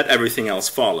government, that everything else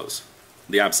follows.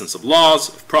 The absence of laws,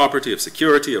 of property, of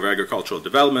security, of agricultural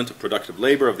development, of productive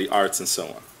labor, of the arts, and so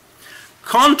on.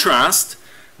 Contrast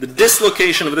the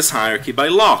dislocation of this hierarchy by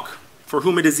Locke, for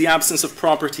whom it is the absence of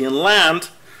property and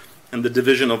land and the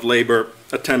division of labor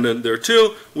attendant thereto,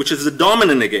 which is the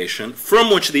dominant negation,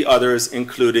 from which the others,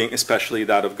 including especially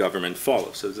that of government,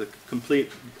 follow. So there's a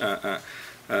complete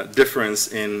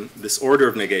difference in this order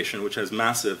of negation, which has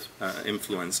massive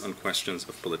influence on questions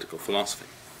of political philosophy.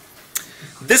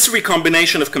 This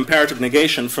recombination of comparative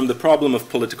negation from the problem of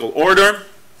political order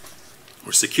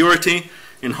or security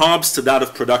in Hobbes to that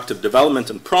of productive development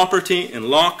and property in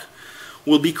Locke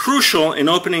will be crucial in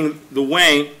opening the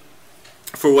way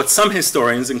for what some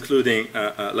historians, including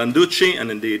Landucci and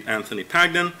indeed Anthony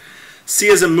Pagden, see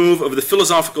as a move of the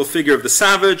philosophical figure of the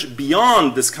savage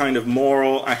beyond this kind of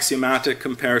moral, axiomatic,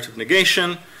 comparative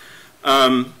negation,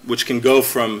 which can go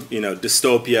from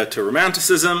dystopia to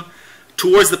romanticism,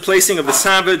 towards the placing of the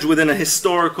savage within a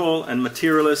historical and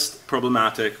materialist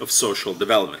problematic of social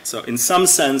development. So in some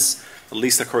sense, at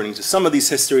least according to some of these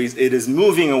histories, it is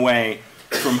moving away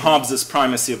from Hobbes's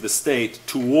primacy of the state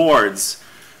towards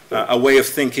a way of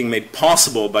thinking made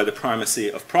possible by the primacy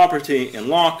of property in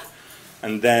Locke,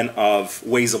 and then of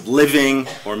ways of living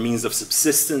or means of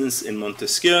subsistence in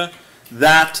Montesquieu,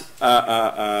 that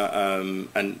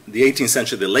and the 18th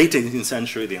century, the late 18th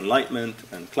century, the Enlightenment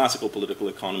and classical political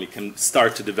economy can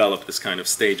start to develop this kind of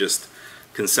stagist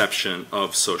conception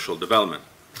of social development,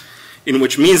 in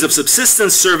which means of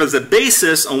subsistence serve as a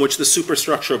basis on which the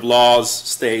superstructure of laws,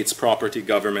 states, property,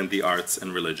 government, the arts,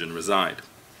 and religion reside.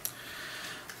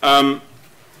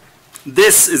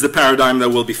 This is the paradigm that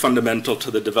will be fundamental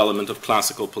to the development of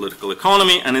classical political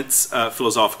economy and its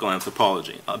philosophical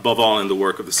anthropology, above all in the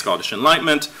work of the Scottish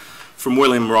Enlightenment, from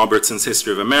William Robertson's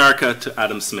History of America to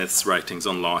Adam Smith's writings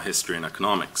on law, history, and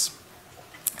economics.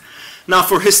 Now,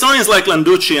 for historians like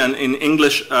Landucci and in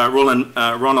English,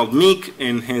 Ronald Meek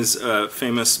in his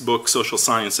famous book, Social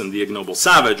Science and the Ignoble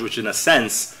Savage, which in a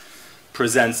sense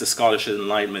presents the Scottish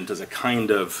Enlightenment as a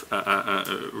kind of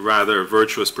rather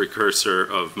virtuous precursor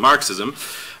of Marxism,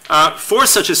 For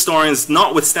such historians,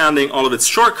 notwithstanding all of its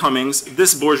shortcomings,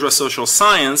 this bourgeois social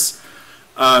science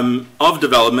of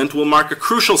development will mark a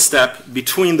crucial step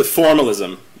between the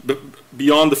formalism,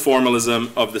 beyond the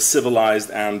formalism of the civilized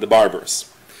and the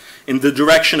barbarous, in the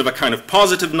direction of a kind of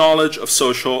positive knowledge of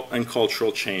social and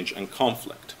cultural change and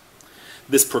conflict.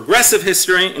 This progressive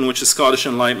history, in which the Scottish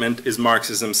Enlightenment is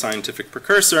Marxism's scientific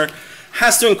precursor,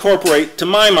 has to incorporate, to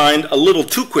my mind, a little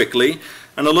too quickly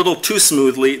and a little too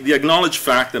smoothly, the acknowledged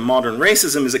fact that modern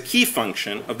racism is a key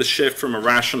function of the shift from a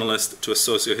rationalist to a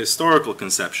socio-historical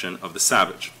conception of the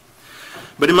savage.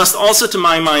 But it must also, to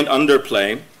my mind,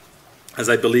 underplay, as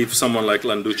I believe someone like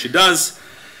Landucci does,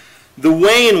 the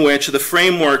way in which the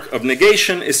framework of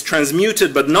negation is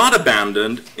transmuted but not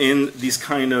abandoned in these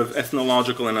kind of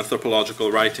ethnological and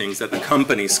anthropological writings that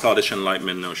accompany Scottish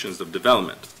Enlightenment notions of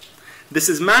development. This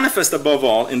is manifest above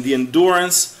all in the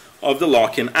endurance of the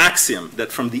Lockean axiom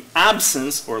that from the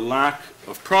absence or lack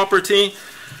of property,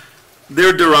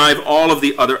 there derive all of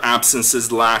the other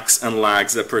absences, lacks, and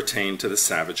lags that pertain to the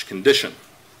savage condition.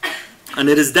 And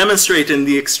it is demonstrated in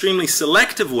the extremely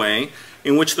selective way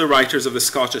in which the writers of the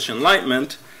Scottish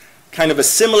Enlightenment kind of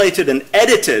assimilated and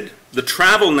edited the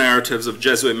travel narratives of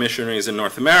Jesuit missionaries in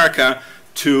North America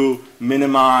to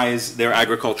minimize their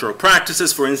agricultural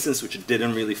practices, for instance, which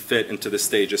didn't really fit into the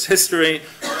stage's history,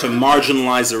 to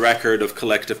marginalize the record of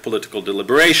collective political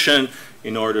deliberation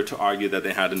in order to argue that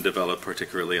they hadn't developed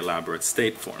particularly elaborate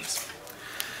state forms.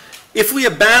 If we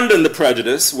abandon the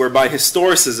prejudice whereby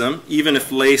historicism, even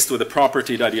if laced with the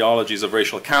propertied ideologies of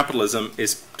racial capitalism,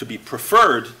 is to be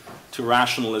preferred to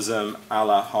rationalism a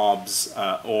la Hobbes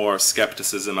or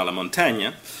skepticism a la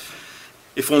Montaigne,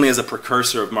 if only as a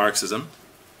precursor of Marxism,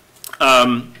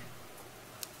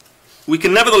 we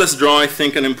can nevertheless draw, I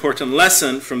think, an important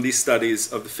lesson from these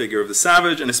studies of the figure of the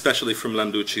savage, and especially from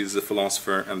Landucci's The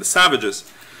Philosopher and the Savages,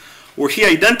 where he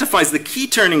identifies the key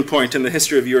turning point in the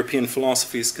history of European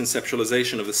philosophy's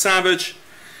conceptualization of the savage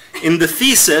in the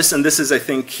thesis, and this is, I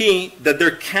think, key, that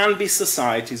there can be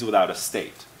societies without a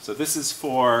state. So this is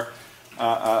for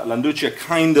Landucci a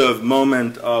kind of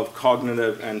moment of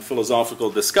cognitive and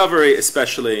philosophical discovery,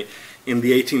 especially in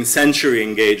the 18th century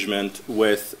engagement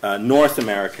with North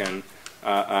American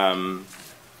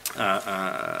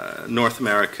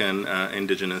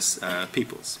indigenous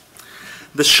peoples.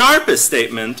 The sharpest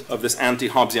statement of this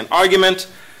anti-Hobbesian argument,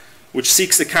 which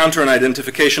seeks to counter an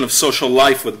identification of social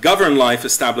life with governed life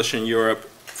established in Europe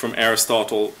from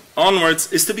Aristotle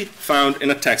onwards, is to be found in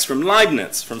a text from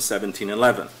Leibniz from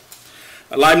 1711.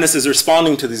 Leibniz is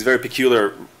responding to these very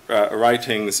peculiar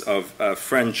writings of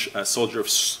French soldier of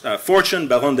fortune,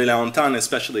 Baron de Léontin,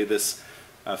 especially this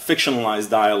fictionalized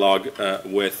dialogue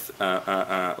with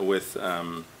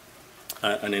an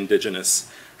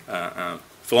indigenous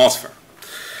philosopher.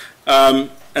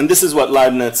 And this is what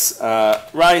Leibniz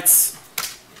writes.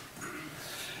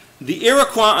 The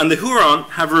Iroquois and the Huron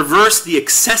have reversed the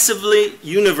excessively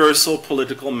universal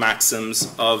political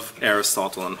maxims of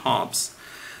Aristotle and Hobbes.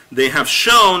 They have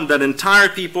shown that entire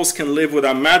peoples can live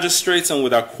without magistrates and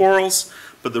without quarrels,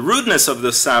 but the rudeness of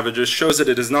the savages shows that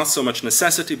it is not so much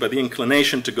necessity, but the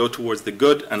inclination to go towards the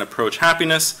good and approach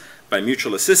happiness by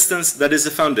mutual assistance that is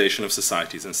the foundation of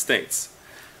societies and states.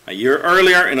 A year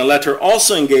earlier, in a letter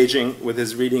also engaging with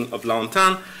his reading of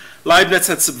Léontin, Leibniz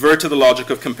had subverted the logic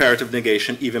of comparative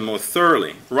negation even more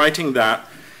thoroughly, writing that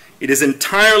it is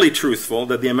entirely truthful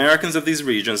that the Americans of these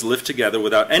regions live together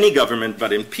without any government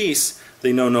but in peace.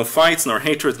 They know no fights, nor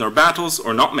hatreds, nor battles,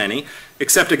 or not many,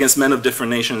 except against men of different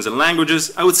nations and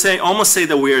languages. I would almost say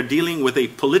that we are dealing with a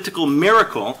political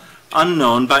miracle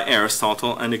unknown by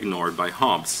Aristotle and ignored by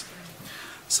Hobbes.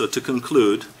 So to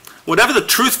conclude, whatever the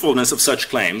truthfulness of such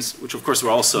claims, which of course were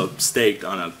also staked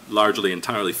on a largely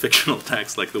entirely fictional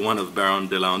text like the one of Baron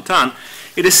de Léontin,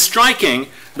 it is striking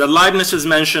that Leibniz's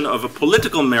mention of a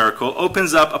political miracle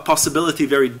opens up a possibility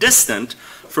very distant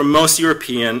from most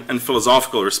European and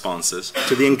philosophical responses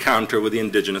to the encounter with the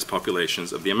indigenous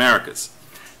populations of the Americas.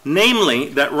 Namely,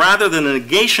 that rather than a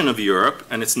negation of Europe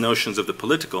and its notions of the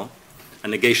political, a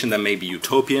negation that may be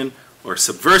utopian or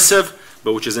subversive,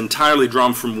 but which is entirely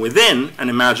drawn from within an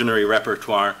imaginary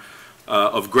repertoire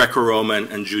of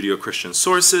Greco-Roman and Judeo-Christian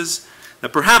sources,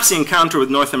 that perhaps the encounter with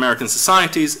North American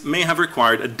societies may have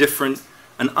required a different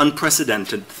and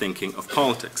unprecedented thinking of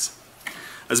politics.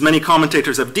 As many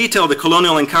commentators have detailed, the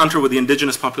colonial encounter with the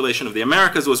indigenous population of the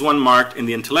Americas was one marked in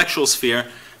the intellectual sphere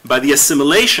by the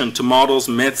assimilation to models,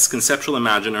 myths, conceptual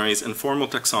imaginaries, and formal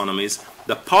taxonomies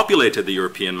that populated the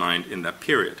European mind in that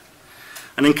period.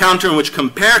 An encounter in which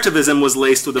comparativism was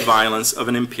laced with the violence of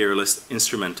an imperialist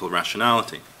instrumental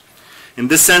rationality. In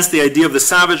this sense, the idea of the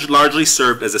savage largely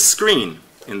served as a screen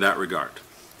in that regard.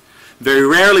 Very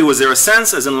rarely was there a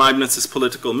sense, as in Leibniz's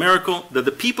political miracle, that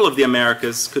the people of the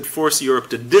Americas could force Europe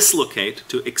to dislocate,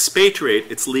 to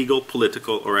expatriate its legal,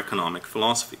 political, or economic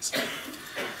philosophies.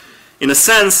 In a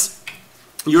sense,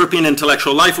 European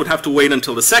intellectual life would have to wait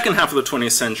until the second half of the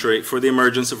 20th century for the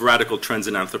emergence of radical trends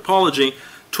in anthropology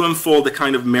to unfold the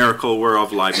kind of miracle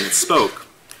whereof Leibniz spoke.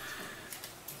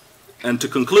 And to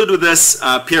conclude with this,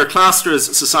 Pierre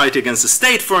Clastres' Society Against the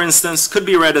State, for instance, could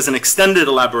be read as an extended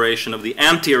elaboration of the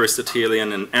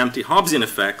anti-Aristotelian and anti-Hobbesian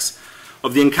effects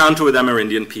of the encounter with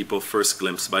Amerindian people first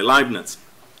glimpsed by Leibniz.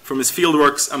 From his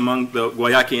fieldworks among the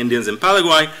Guayaki Indians in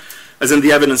Paraguay, as in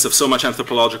the evidence of so much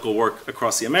anthropological work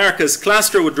across the Americas,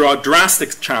 Clastres would draw a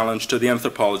drastic challenge to the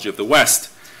anthropology of the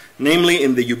West, namely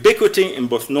in the ubiquity in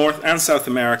both North and South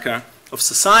America of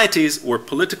societies where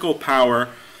political power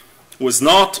was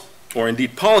not, or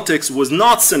indeed politics, was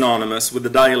not synonymous with the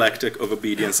dialectic of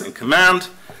obedience and command,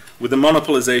 with the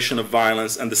monopolization of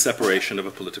violence and the separation of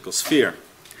a political sphere.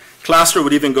 Clastres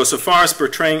would even go so far as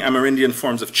portraying Amerindian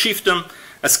forms of chiefdom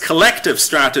as collective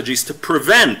strategies to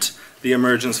prevent the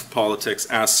emergence of politics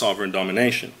as sovereign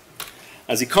domination.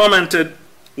 As he commented,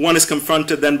 one is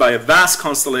confronted then by a vast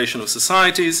constellation of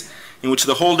societies in which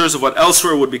the holders of what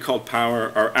elsewhere would be called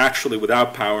power are actually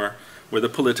without power, where the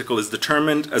political is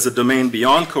determined as a domain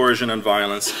beyond coercion and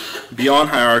violence, beyond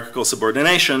hierarchical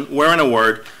subordination, where, in a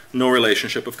word, no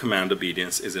relationship of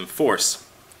command-obedience is in force.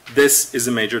 This is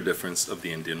a major difference of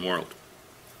the Indian world.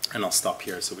 And I'll stop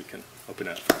here so we can open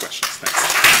it up for questions. Thanks.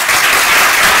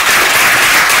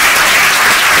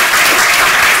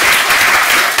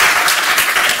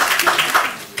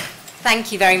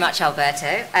 Thank you very much,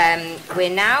 Alberto.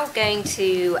 We're now going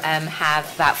to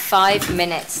have about 5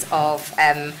 minutes of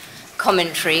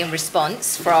commentary and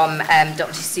response from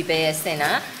Dr. Subir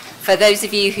Sinha. For those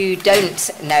of you who don't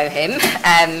know him,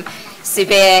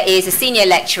 Subir is a senior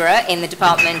lecturer in the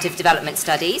Department of Development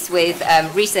Studies with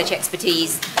research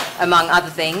expertise, among other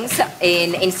things,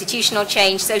 in institutional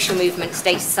change, social movement,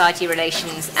 state-society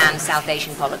relations, and South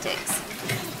Asian politics.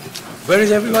 Where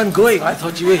is everyone going? I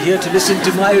thought you were here to listen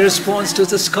to my response to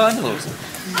Toscano.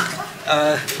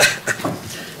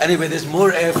 Anyway, there's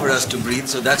more air for us to breathe,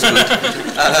 so that's good.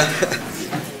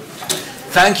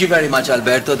 Thank you very much,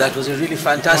 Alberto. That was a really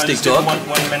fantastic talk.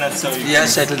 One minute, so you can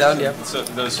settle down. Yeah. So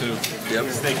those who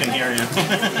they can hear you.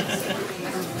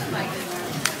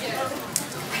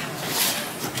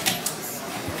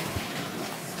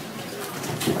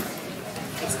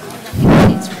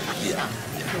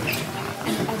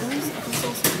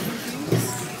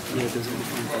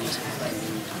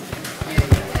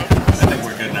 I think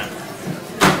we're good now.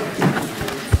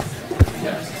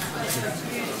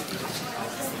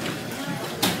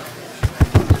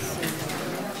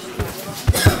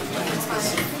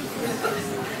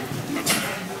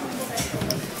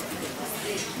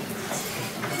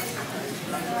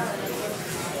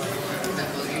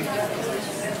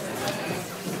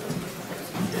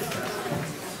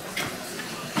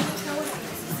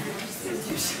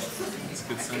 It's a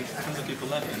good sign. Tons of people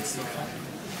left and it's still fun.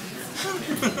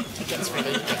 It gets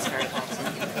very hot.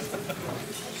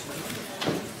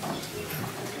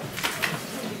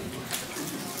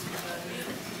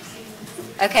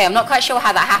 Okay, I'm not quite sure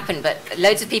how that happened, but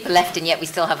loads of people left and yet we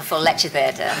still have a full lecture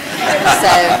theatre. So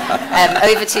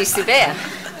over to Subir.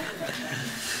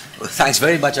 Well, thanks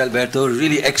very much, Alberto.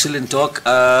 Really excellent talk.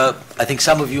 I think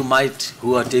some of you might,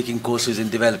 who are taking courses in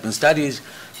development studies,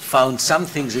 found some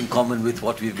things in common with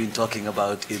what we've been talking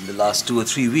about in the last 2 or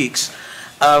 3 weeks.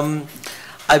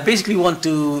 I basically want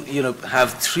to,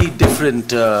 have 3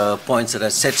 different points that are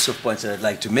sets of points that I'd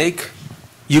like to make.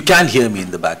 You can hear me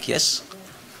in the back, yes?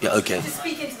 Yeah, okay.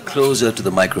 Closer to the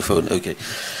microphone, okay.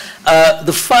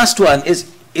 The first one is,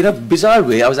 in a bizarre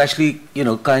way, I was actually,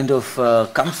 kind of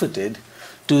comforted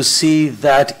to see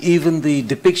that even the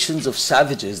depictions of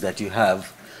savages that you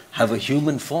have a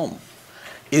human form.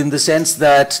 In the sense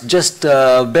that just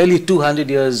barely 200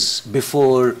 years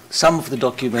before some of the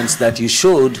documents that you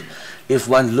showed, if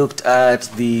one looked at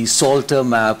the Salter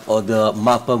map or the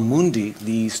Mappa Mundi,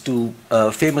 these 2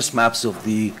 famous maps of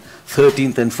the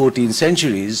 13th and 14th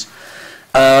centuries,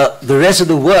 the rest of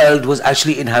the world was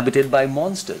actually inhabited by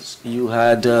monsters. You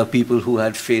had people who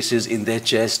had faces in their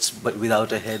chests but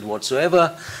without a head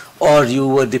whatsoever, or you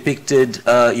were depicted,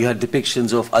 you had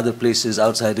depictions of other places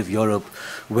outside of Europe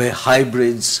where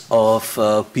hybrids of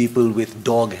people with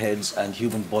dog heads and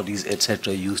human bodies,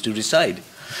 etc., used to reside.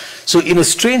 So in a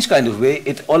strange kind of way,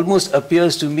 it almost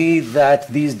appears to me that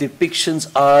these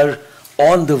depictions are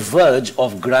on the verge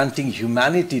of granting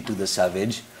humanity to the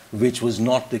savage, which was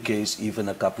not the case even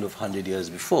a couple of 100 years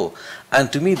before.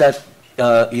 And to me, that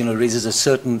raises a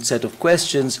certain set of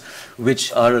questions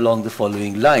which are along the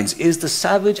following lines. Is the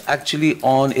savage actually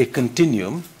on a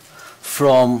continuum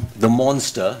from the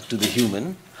monster to the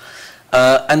human?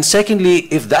 And secondly,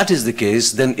 if that is the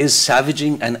case, then is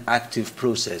savaging an active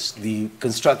process? The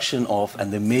construction of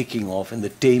and the making of and the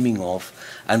taming of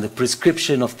and the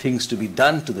prescription of things to be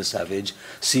done to the savage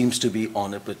seems to be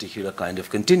on a particular kind of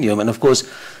continuum. And of course,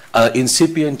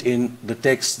 incipient in the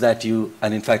texts that you,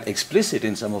 and in fact explicit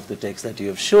in some of the texts that you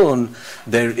have shown,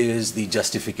 there is the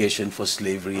justification for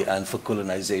slavery and for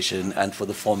colonization and for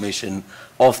the formation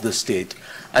of the state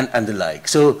and the like.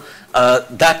 So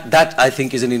that I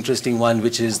think is an interesting one,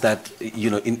 which is that,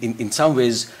 in some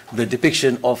ways the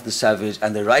depiction of the savage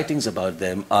and the writings about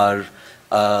them are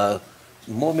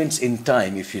moments in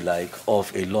time, if you like,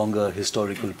 of a longer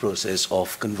historical process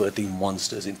of converting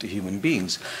monsters into human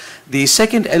beings. The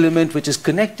second element which is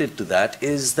connected to that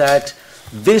is that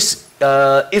this,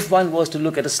 if one was to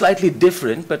look at a slightly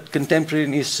different but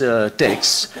contemporaneous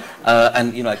text,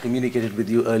 and I communicated with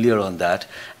you earlier on that,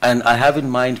 and I have in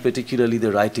mind particularly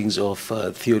the writings of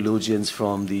theologians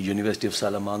from the University of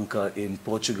Salamanca in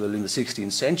Portugal in the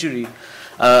 16th century,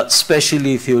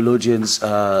 especially theologians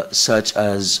such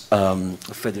as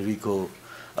Federico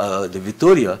de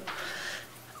Vitoria.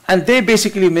 And they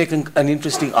basically make an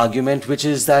interesting argument, which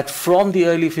is that from the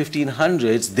early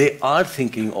 1500s, they are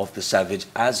thinking of the savage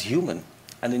as human.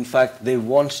 And in fact, they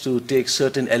want to take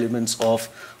certain elements of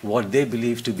what they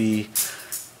believe to be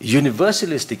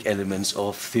universalistic elements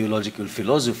of theological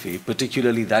philosophy,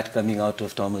 particularly that coming out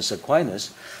of Thomas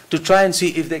Aquinas, to try and see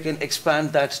if they can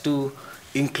expand that to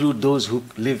include those who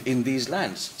live in these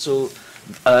lands. So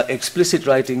explicit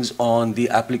writings on the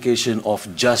application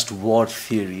of just war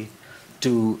theory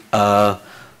to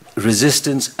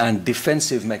resistance and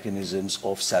defensive mechanisms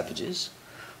of savages,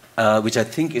 which I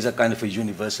think is a kind of a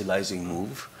universalizing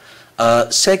move.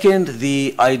 Second,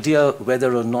 the idea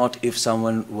whether or not if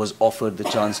someone was offered the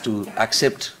chance to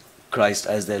accept Christ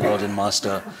as their Lord and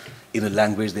Master in a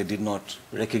language they did not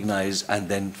recognize, and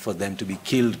then for them to be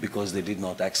killed because they did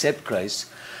not accept Christ,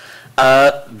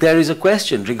 there is a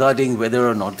question regarding whether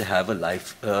or not they have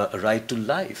a right to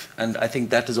life. And I think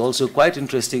that is also quite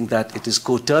interesting, that it is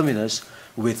coterminous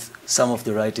with some of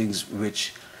the writings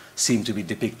which seem to be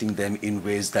depicting them in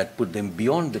ways that put them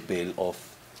beyond the pale of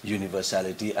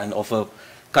universality and of a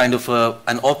kind of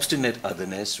an obstinate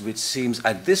otherness, which seems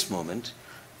at this moment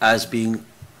as being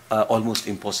almost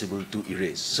impossible to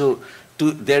erase. So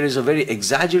there is a very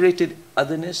exaggerated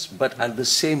otherness, but at the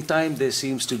same time there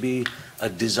seems to be a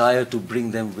desire to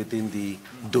bring them within the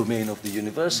domain of the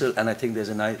universal, and I think there's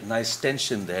a nice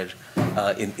tension there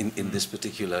in this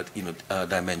particular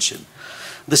dimension.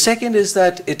 The second is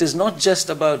that it is not just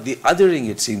about the othering,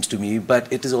 it seems to me,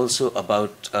 but it is also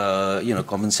about,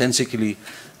 commonsensically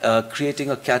creating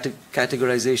a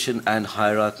categorization and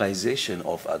hierarchization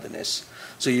of otherness.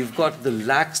 So you've got the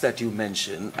lacks that you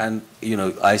mentioned, and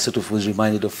I sort of was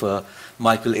reminded of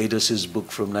Michael Ados's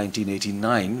book from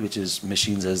 1989, which is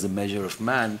Machines as the Measure of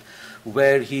Man,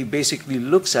 where he basically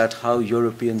looks at how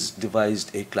Europeans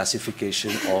devised a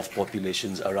classification of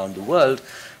populations around the world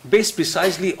based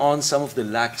precisely on some of the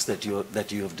lacks that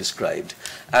you have described.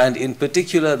 And in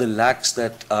particular, the lacks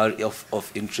that are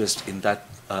of interest in that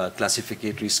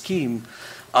classificatory scheme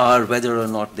are whether or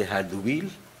not they had the wheel,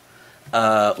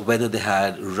 whether they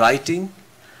had writing,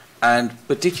 and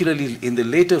particularly in the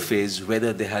later phase,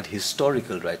 whether they had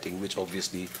historical writing, which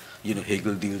obviously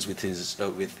Hegel deals with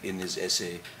in his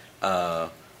essay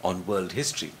on world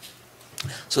history.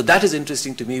 So that is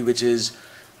interesting to me, which is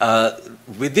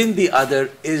within the other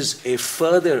is a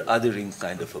further othering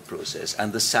kind of a process,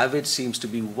 and the savage seems to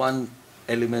be one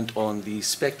element on the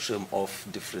spectrum of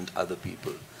different other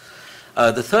people.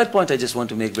 The third point I just want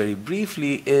to make very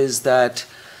briefly is that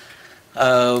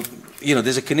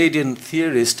there's a Canadian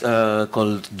theorist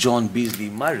called John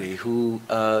Beasley Murray who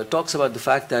talks about the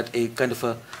fact that a kind of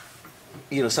a,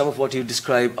 some of what you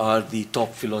describe are the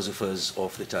top philosophers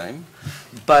of the time,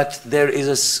 but there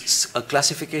is a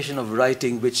classification of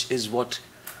writing which is what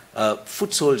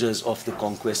foot soldiers of the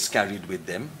conquest carried with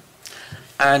them,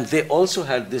 and they also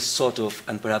had this sort of,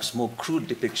 and perhaps more crude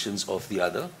depictions of the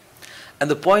other. And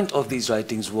the point of these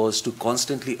writings was to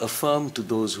constantly affirm to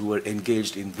those who were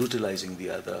engaged in brutalizing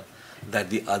the other that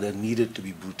the other needed to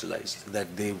be brutalized,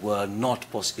 that they were not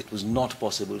it was not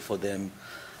possible for them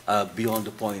beyond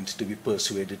a point to be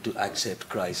persuaded to accept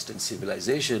Christ and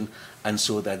civilization, and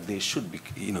so that they should be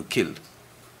killed.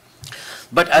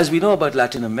 But as we know about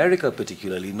Latin America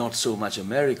particularly, not so much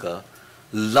America,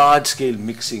 large-scale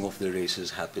mixing of the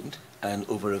races happened. and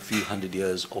over a few hundred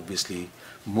years, obviously,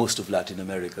 most of Latin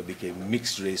America became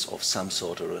mixed race of some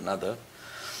sort or another.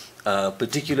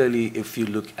 Particularly if you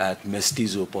look at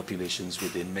mestizo populations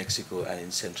within Mexico and in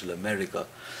Central America.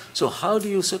 So how do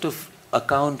you sort of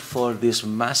account for this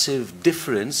massive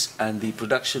difference and the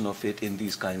production of it in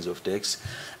these kinds of texts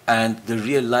and the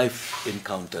real life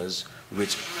encounters,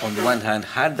 which on the one hand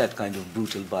had that kind of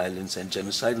brutal violence and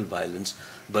genocidal violence,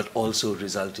 but also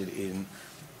resulted in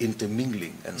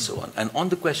intermingling and so on. And on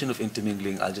the question of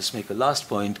intermingling, I'll just make a last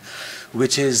point,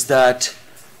 which is that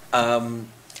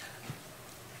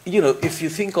you know, if you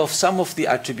think of some of the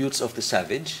attributes of the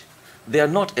savage, they are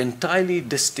not entirely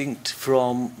distinct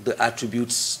from the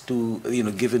attributes to, you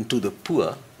know, given to the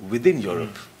poor within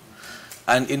Europe.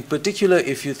 And in particular,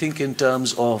 if you think in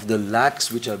terms of the lacks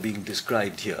which are being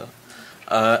described here,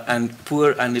 and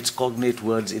poor and its cognate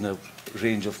words in a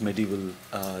range of medieval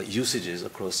usages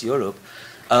across Europe,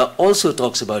 also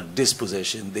talks about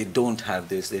dispossession. They don't have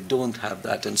this, they don't have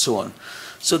that, and so on.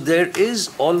 So there is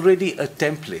already a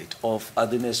template of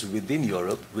otherness within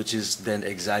Europe, which is then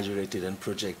exaggerated and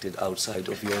projected outside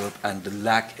of Europe, and the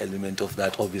lack element of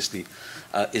that obviously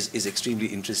is extremely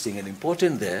interesting and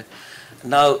important there.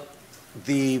 Now,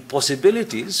 the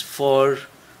possibilities for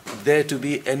there to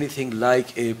be anything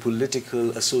like a political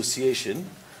association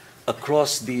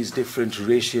across these different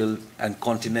racial and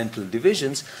continental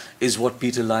divisions is what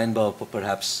Peter Leinbauer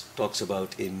perhaps talks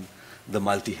about in The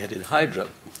Multi-Headed Hydra,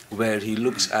 where he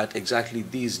looks at exactly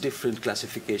these different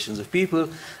classifications of people.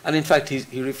 And in fact,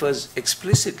 he refers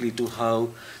explicitly to how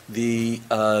the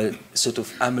sort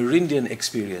of Amerindian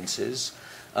experiences,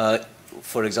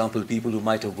 for example, people who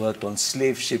might have worked on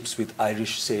slave ships with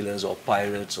Irish sailors or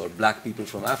pirates or black people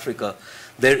from Africa,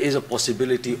 there is a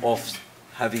possibility of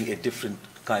having a different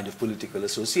kind of political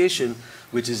association,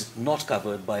 which is not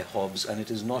covered by Hobbes, and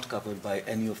it is not covered by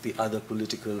any of the other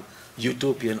political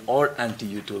utopian or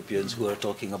anti-utopians who are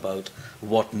talking about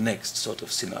what next sort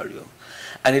of scenario.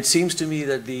 And it seems to me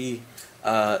that the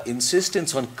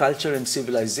insistence on culture and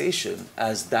civilization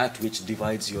as that which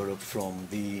divides Europe from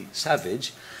the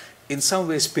savage in some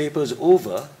ways papers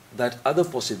over that other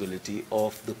possibility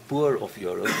of the poor of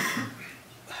Europe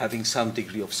having some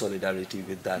degree of solidarity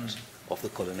with that of the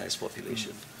colonized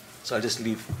population. So I'll just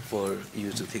leave for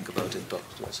you to think about and talk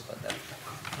to us about that.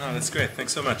 No, that's great.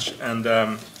 Thanks so much. And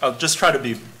I'll just try to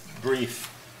be brief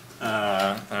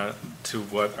to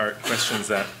what are questions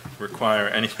that require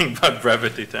anything but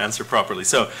brevity to answer properly.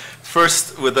 So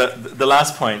first, with the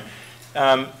last point,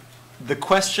 the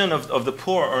question of the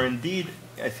poor, or indeed,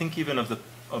 I think even of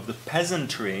the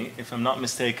peasantry, if I'm not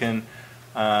mistaken,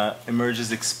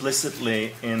 emerges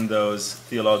explicitly in those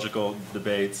theological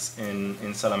debates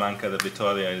in Salamanca that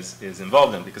Vitoria is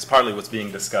involved in, because partly what's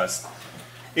being discussed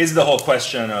is the whole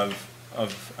question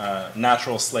of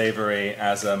natural slavery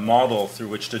as a model through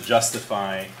which to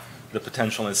justify the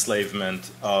potential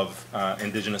enslavement of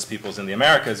indigenous peoples in the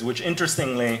Americas, which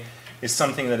interestingly is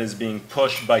something that is being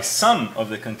pushed by some of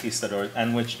the conquistadors,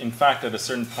 and which in fact at a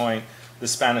certain point the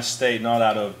Spanish state, not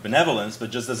out of benevolence, but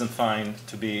just doesn't find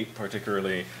to be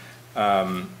particularly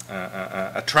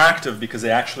attractive, because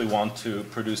they actually want to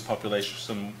produce populations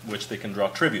from which they can draw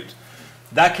tribute.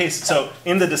 That case, so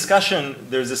in the discussion,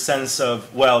 there's a sense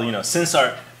of, well, you know, since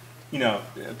our, you know,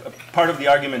 part of the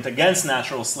argument against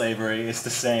natural slavery is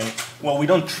to say, well, we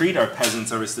don't treat our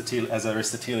peasants as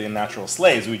Aristotelian natural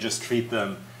slaves, we just treat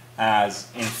them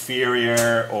as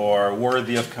inferior or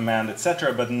worthy of command,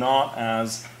 etc., but not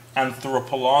as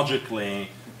anthropologically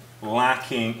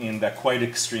lacking in that quite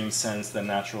extreme sense that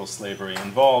natural slavery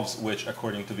involves, which,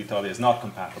 according to Vitoria, is not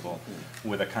compatible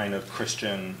with a kind of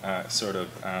Christian sort of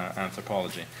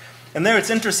anthropology. And there it's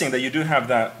interesting that you do have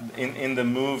that in the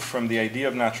move from the idea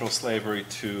of natural slavery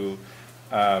to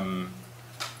the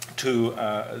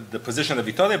position that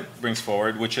Vitoria brings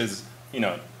forward, which is, you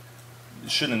know,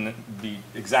 shouldn't be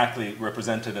exactly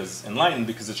represented as enlightened,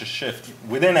 because it's a shift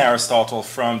within Aristotle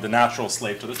from the natural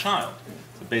slave to the child.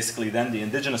 So basically then the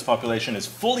indigenous population is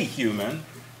fully human,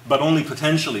 but only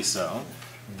potentially so.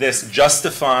 This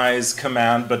justifies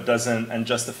command, but doesn't, and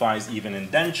justifies even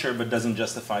indenture, but doesn't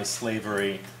justify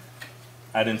slavery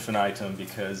ad infinitum,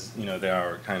 because, you know, they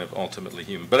are kind of ultimately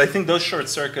human. But I think those short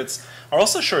circuits are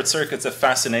also short circuits that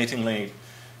fascinatingly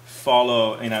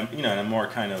follow in a, you know, in a more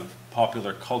kind of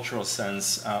popular cultural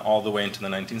sense all the way into the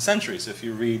 19th century. So if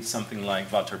you read something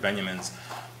like Walter Benjamin's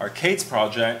Arcades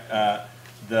Project,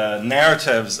 the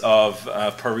narratives of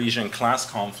Parisian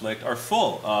class conflict are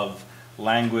full of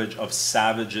language of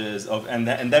savages, and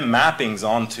then mappings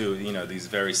onto, you know, these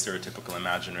very stereotypical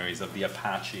imaginaries of the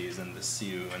Apaches and the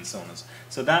Sioux and so on.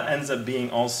 So that ends up being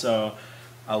also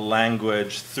a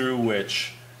language through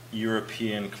which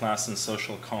European class and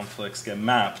social conflicts get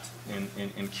mapped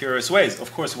in curious ways.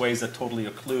 Of course, ways that totally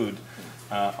occlude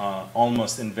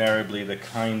almost invariably the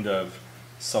kind of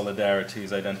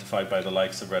solidarities identified by the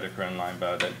likes of Rediker and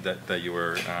Linebaugh that you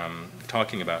were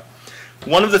talking about.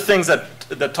 One of the things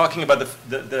that talking about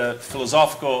the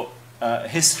philosophical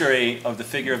history of the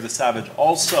figure of the savage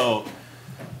also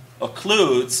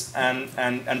occludes,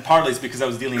 and partly it's because I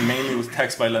was dealing mainly with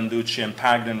texts by Landucci and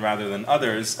Pagden rather than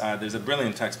others. There's a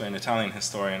brilliant text by an Italian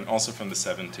historian, also from the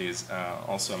 70s,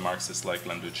 also a Marxist like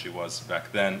Landucci was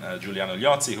back then, Giuliano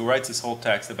Liozzi, who writes this whole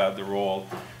text about the role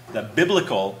that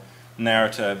biblical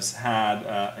narratives had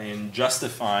in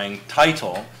justifying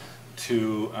title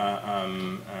to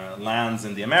lands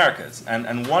in the Americas.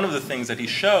 And one of the things that he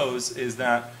shows is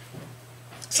that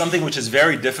something which is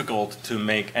very difficult to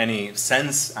make any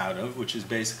sense out of, which is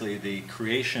basically the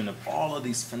creation of all of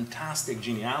these fantastic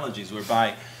genealogies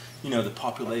whereby, the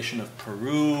population of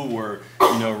Peru were,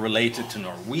 related to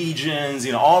Norwegians,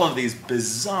 all of these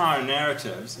bizarre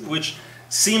narratives, which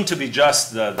seem to be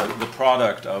just the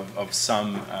product of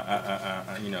some,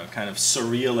 kind of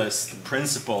surrealist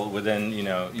principle within,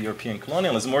 European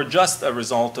colonialism, or just a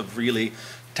result of really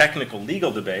technical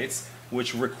legal debates,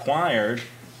 which required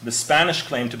the Spanish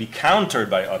claim to be countered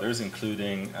by others,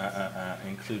 including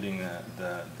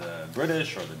the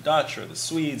British or the Dutch or the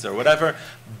Swedes or whatever,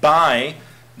 by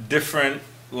different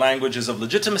languages of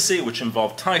legitimacy, which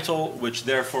involved title, which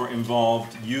therefore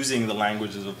involved using the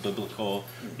languages of biblical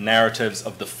narratives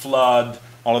of the flood,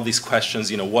 all of these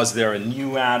questions, was there a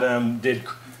new Adam? Did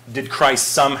Christ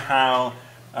somehow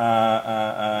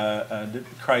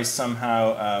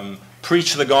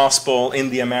preach the gospel in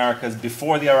the Americas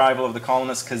before the arrival of the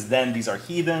colonists, because then these are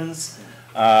heathens?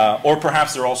 Or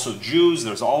perhaps they're also Jews.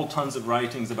 There's all tons of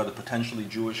writings about the potentially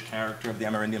Jewish character of the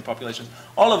Amerindian populations.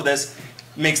 All of this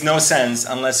makes no sense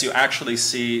unless you actually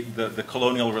see the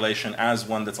colonial relation as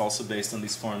one that's also based on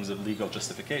these forms of legal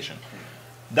justification.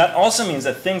 That also means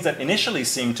that things that initially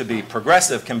seem to be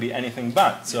progressive can be anything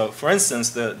but. So, for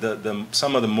instance,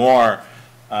 some of the more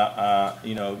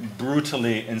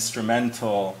brutally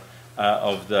instrumental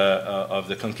of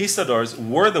the conquistadors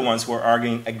were the ones who were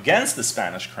arguing against the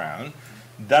Spanish crown,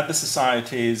 that the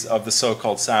societies of the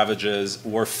so-called savages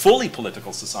were fully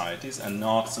political societies and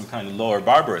not some kind of lower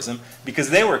barbarism, because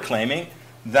they were claiming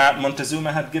that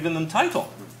Montezuma had given them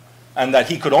title, and that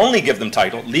he could only give them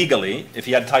title legally if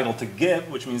he had title to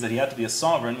give, which means that he had to be a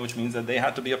sovereign, which means that they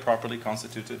had to be a properly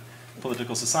constituted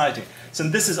political society. So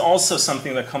this is also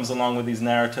something that comes along with these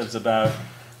narratives about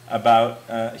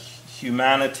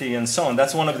humanity and so on.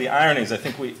 That's one of the ironies. I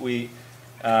think we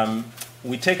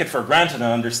take it for granted, and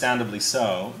understandably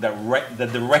so,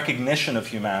 that the recognition of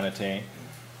humanity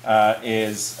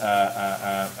is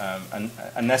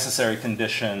a necessary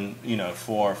condition,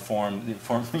 for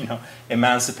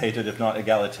emancipated, if not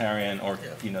egalitarian, or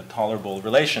tolerable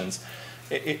relations.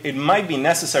 It might be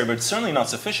necessary, but it's certainly not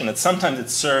sufficient. Sometimes it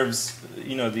serves,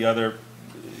 the other,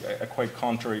 a quite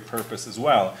contrary purpose as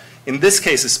well. In this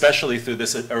case, especially through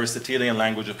this Aristotelian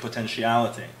language of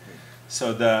potentiality.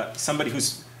 So somebody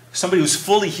who's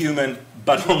fully human,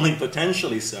 but only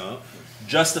potentially so,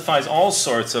 justifies all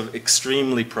sorts of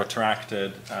extremely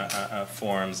protracted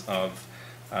forms of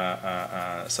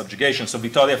subjugation. So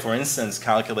Vitoria, for instance,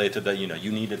 calculated that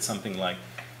you needed something like,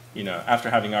 after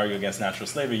having argued against natural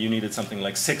slavery, you needed something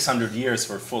like 600 years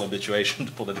for full habituation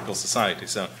to political society.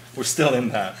 So we're still in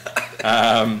that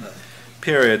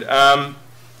period.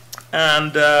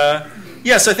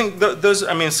 Yes, I think those.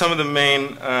 Some of the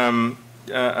main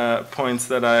points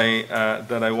that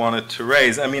I wanted to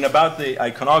raise. About the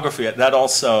iconography, that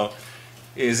also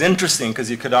is interesting,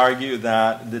 because you could argue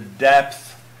that the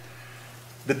depth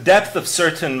of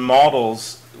certain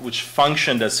models which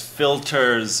functioned as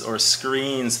filters or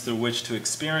screens through which to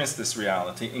experience this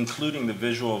reality, including the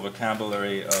visual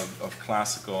vocabulary of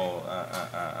classical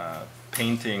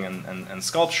painting and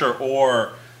sculpture,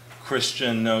 or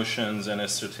Christian notions and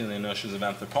Aristotelian notions of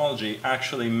anthropology,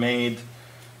 actually made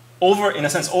in a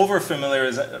sense,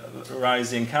 over-familiarize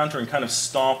the encounter and kind of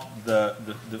stop the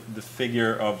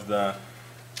figure of the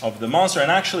monster,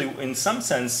 and actually, in some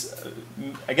sense,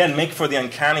 again, make for the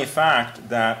uncanny fact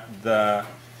that the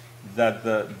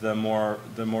more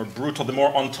brutal, the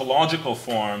more ontological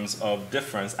forms of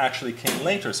difference actually came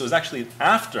later. So it was actually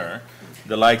after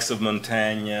the likes of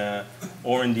Montaigne,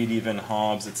 or indeed even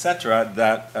Hobbes, etc.,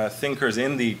 that thinkers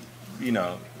in the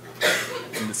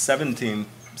 17th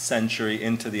century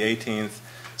into the 18th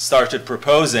started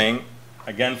proposing,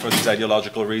 again for these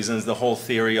ideological reasons, the whole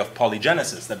theory of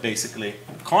polygenesis, that basically,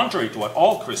 contrary to what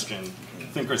all Christian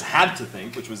thinkers had to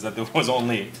think, which was that there was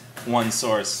only one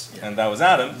source, and that was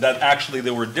Adam, that actually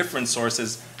there were different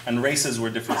sources and races were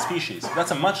different species.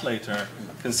 That's a much later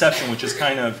conception, which is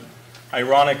kind of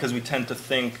ironic because we tend to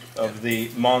think of the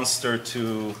monster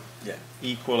to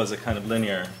equal as a kind of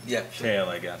linear tale,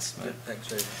 I guess. Yeah, thanks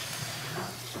very much.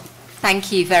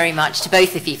 Thank you very much to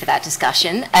both of you for that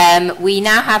discussion. We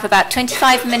now have about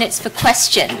 25 minutes for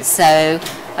questions, so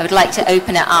I would like to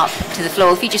open it up to the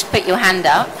floor. If you just put your hand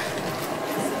up.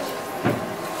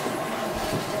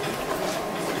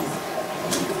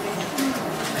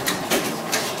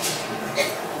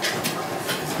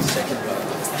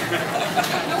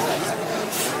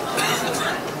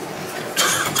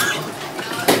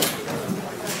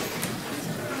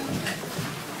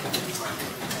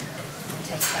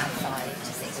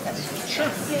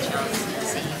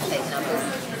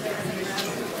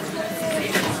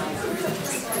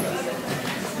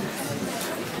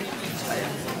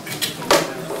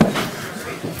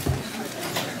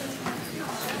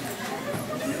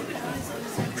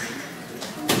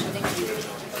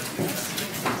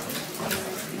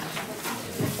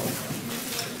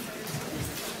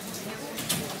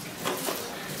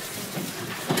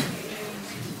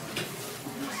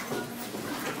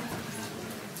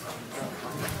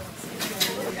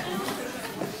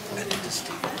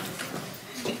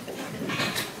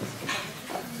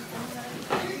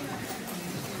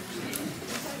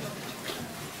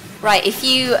 Right,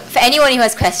 for anyone who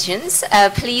has questions,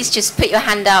 please just put your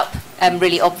hand up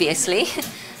really obviously.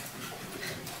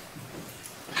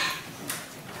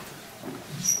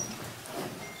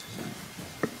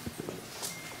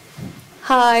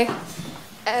 Hi.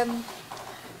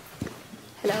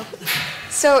 Hello.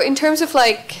 So in terms of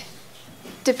like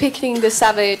depicting the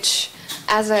savage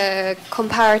as a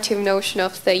comparative notion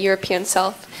of the European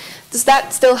self, does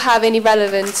that still have any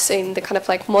relevance in the kind of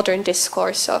like modern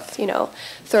discourse of, you know,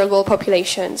 third world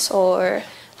populations or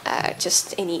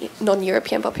just any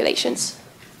non-European populations?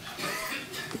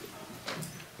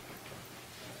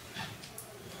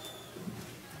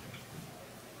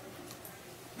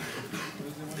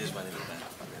 There's one in the back.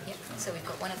 Yep. So we've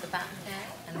got one at the back there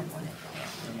and then one at here.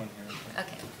 And one here.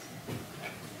 Okay.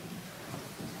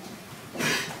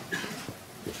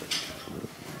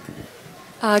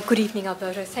 Good evening,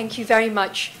 Alberto. Thank you very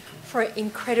much for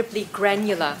incredibly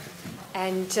granular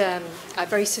and a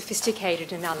very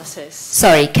sophisticated analysis.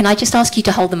 Sorry, can I just ask you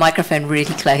to hold the microphone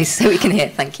really close so we can hear?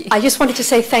 Thank you. I just wanted to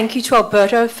say thank you to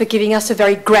Alberto for giving us a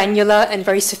very granular and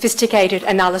very sophisticated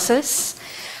analysis.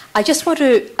 I just want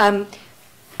to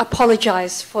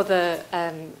apologize for the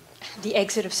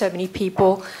exit of so many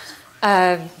people.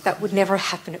 That would never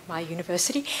happen at my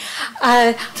university.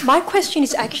 My question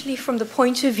is actually from the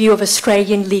point of view of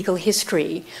Australian legal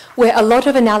history, where a lot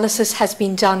of analysis has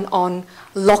been done on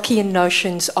Lockean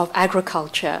notions of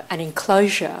agriculture and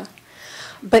enclosure,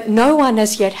 but no one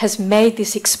as yet has made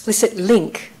this explicit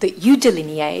link that you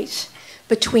delineate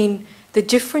between the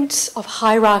difference of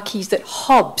hierarchies that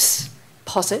Hobbes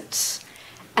posits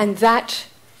and that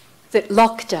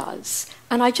Locke does.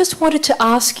 And I just wanted to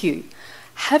ask you,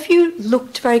 have you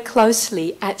looked very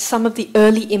closely at some of the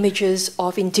early images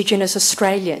of Indigenous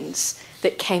Australians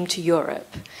that came to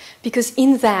Europe? Because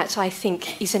in that, I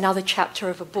think, is another chapter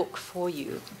of a book for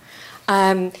you,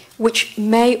 which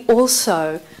may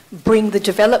also bring the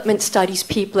development studies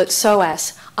people at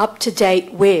SOAS up to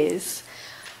date with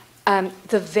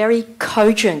the very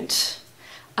cogent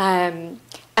and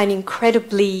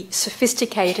incredibly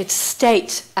sophisticated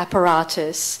state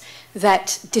apparatus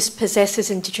that dispossesses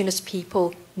Indigenous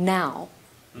people now.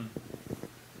 Thank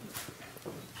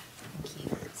you.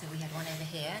 So we had one over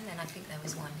here, and then I think there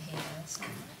was one here. So.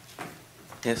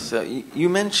 Yes, you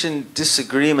mentioned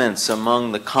disagreements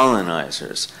among the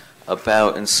colonizers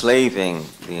about enslaving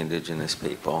the indigenous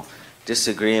people,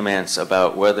 disagreements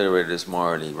about whether it is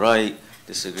morally right,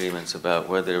 disagreements about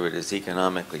whether it is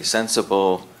economically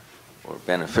sensible or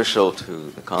beneficial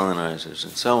to the colonizers,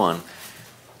 and so on.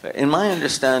 In my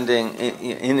understanding,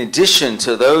 in addition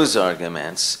to those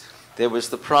arguments, there was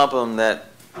the problem that,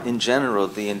 in general,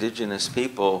 the indigenous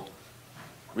people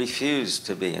refused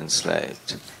to be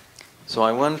enslaved. So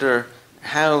I wonder,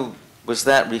 how was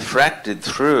that refracted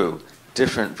through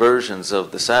different versions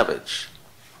of the savage?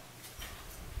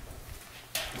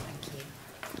 Thank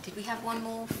you. Did we have one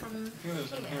more from here?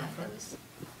 Did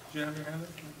you have your hand up?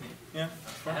 Yeah?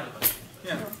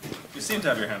 Yeah. You seem to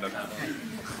have your hand up.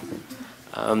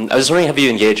 I was wondering, have you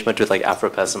engaged much with like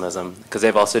Afro-pessimism? Because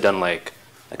they've also done like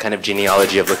a kind of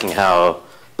genealogy of looking how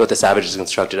both the savage is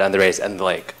constructed and the race, and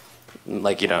like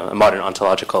you know, a modern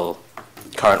ontological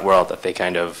current world that they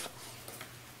kind of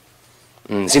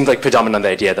Seems like predominant on the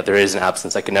idea that there is an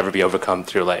absence that can never be overcome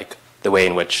through like the way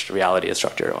in which reality is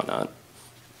structured and whatnot.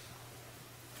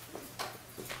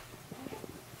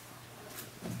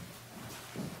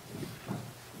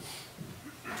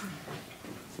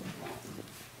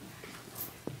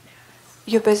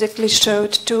 You basically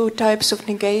showed two types of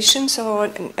negations or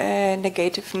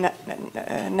negative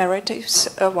narratives.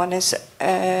 One is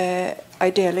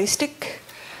idealistic,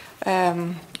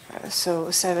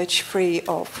 so savage, free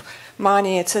of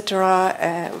money, etc.,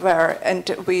 and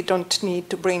we don't need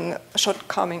to bring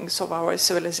shortcomings of our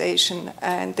civilization.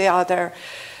 And the other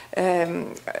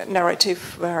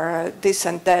narrative where this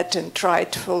and that and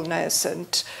rightfulness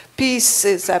and peace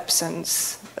is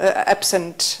absent,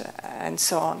 and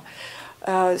so on.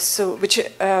 So which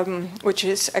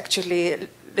is actually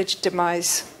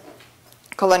legitimize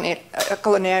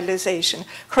colonialization.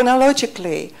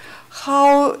 Chronologically,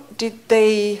 how did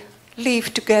they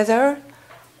live together,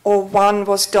 or one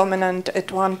was dominant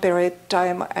at one period of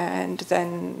time and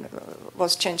then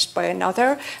was changed by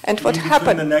another? And what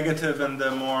happened? Between the negative and the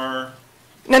more.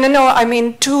 No. I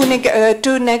mean two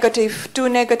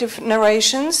negative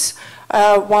narrations.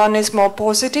 One is more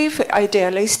positive,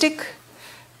 idealistic.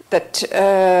 That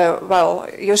well,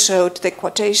 you showed the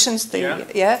quotations.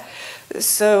 Yeah.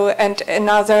 So, and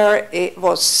another, it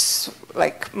was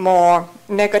like more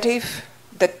negative.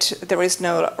 That there is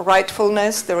no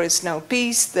rightfulness, there is no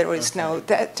peace, there is no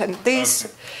that and this.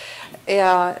 Okay.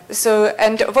 Yeah. So,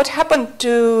 and what happened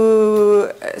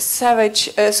to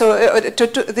Savage?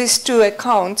 To these two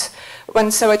accounts when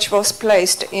Savage was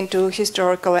placed into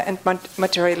historical and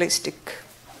materialistic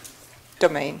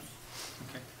domain.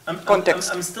 I'm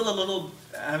still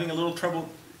having a little trouble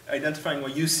identifying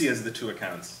what you see as the two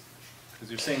accounts. Because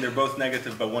you're saying they're both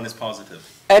negative, but one is positive.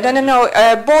 No.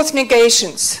 Both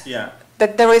negations. Yeah.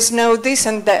 That there is no this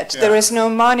and that. Yeah. There is no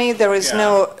money, there is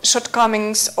no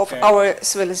shortcomings of our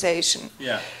civilization.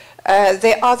 Yeah.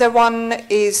 The other one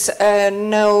is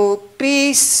no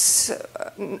peace,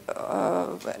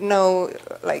 no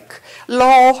like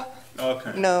law,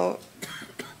 no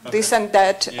this and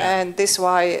that, and this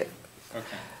why.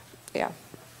 Okay. Yeah.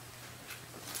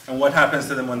 And what happens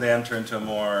to them when they enter into a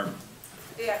more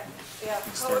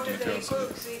How do they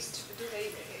coexist?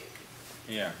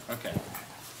 Yeah. Okay.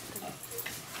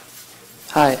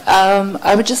 Hi.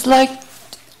 I would just like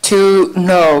to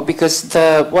know, because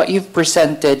what you've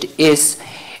presented is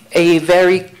a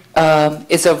version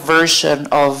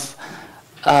of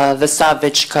the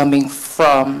savage coming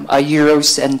from a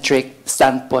Eurocentric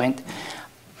standpoint.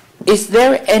 Is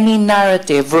there any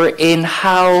narrative wherein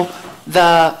how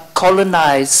the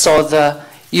colonized saw the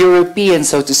Europeans,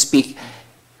 so to speak?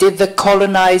 Did the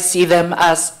colonized see them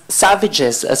as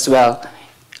savages as well?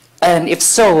 And if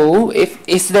so,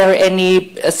 is there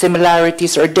any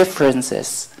similarities or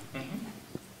differences?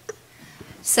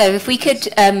 So if we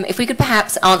could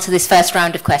perhaps answer this first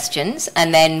round of questions,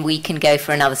 and then we can go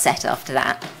for another set after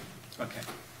that. Okay.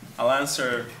 I'll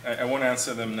answer. I won't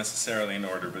answer them necessarily in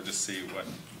order, but just see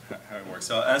how it works.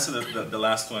 So I'll answer the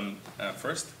last one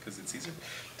first, because it's easier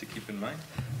to keep in mind.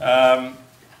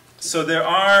 So there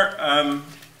are.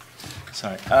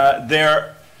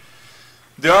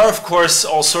 There are, of course,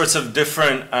 all sorts of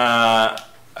different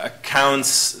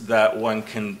accounts that one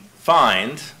can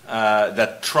find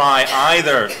that try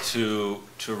either to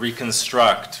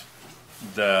reconstruct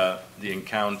the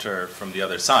encounter from the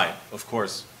other side. Of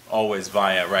course, always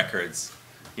via records,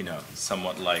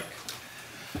 somewhat like,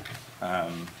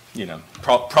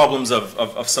 problems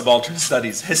of subaltern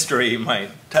studies, history might,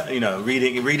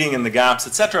 reading in the gaps,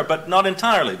 etc., but not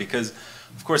entirely, because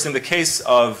of course, in the case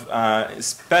of,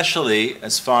 especially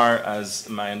as far as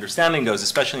my understanding goes,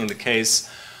 especially in the case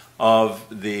of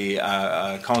the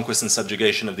conquest and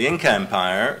subjugation of the Inca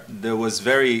Empire, there was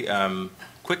very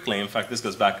quickly, in fact, this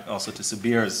goes back also to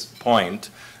Sabir's point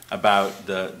about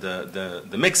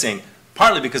the mixing,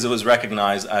 partly because it was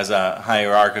recognized as a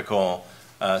hierarchical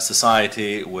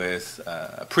society with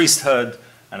a priesthood,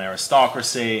 an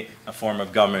aristocracy, a form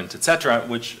of government, etc.,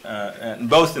 which,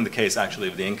 both in the case actually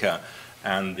of the Inca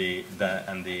and the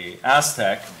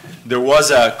Aztec, there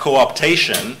was a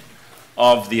co-optation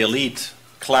of the elite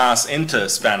class into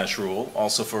Spanish rule,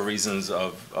 also for reasons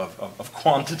of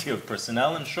quantity of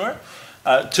personnel, in short,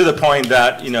 to the point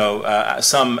that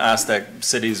some Aztec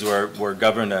cities were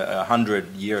governed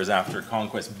 100 years after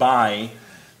conquest by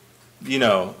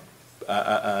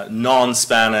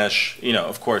non-Spanish,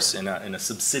 of course, in a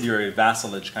subsidiary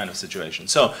vassalage kind of situation.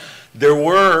 So there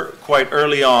were quite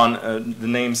early on, the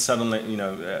names suddenly,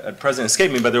 at present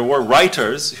escape me, but there were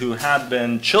writers who had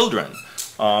been children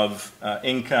of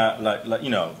Inca,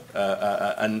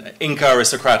 an Inca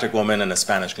aristocratic woman and a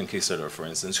Spanish conquistador, for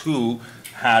instance, who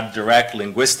had direct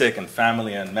linguistic and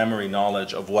family and memory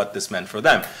knowledge of what this meant for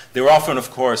them. They were often,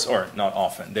 of course, or not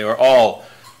often, they were all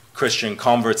Christian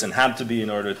converts and had to be in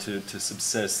order to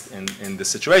subsist in this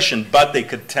situation, but they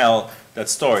could tell that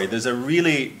story. There's a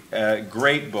really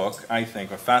great book, I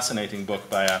think, a fascinating book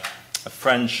by a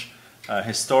French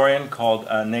historian called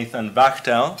Nathan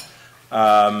Wachtel,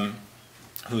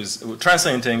 who's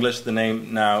translated into English, the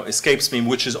name now escapes me,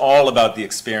 which is all about the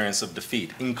experience of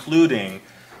defeat, including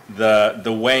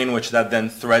the way in which that then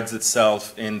threads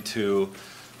itself into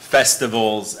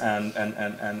festivals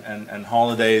and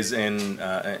holidays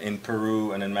in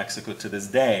Peru and in Mexico to this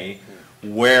day,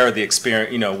 where the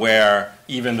experience, where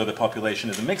even though the population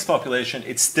is a mixed population,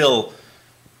 it still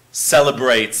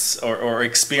celebrates or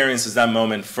experiences that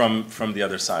moment from the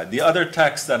other side. The other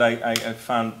text that I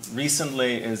found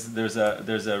recently is there's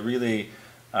a really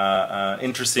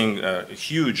interesting,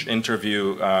 huge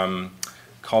interview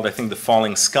called, I think, The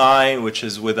Falling Sky, which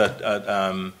is with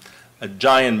a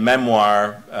giant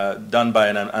memoir done by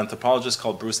an anthropologist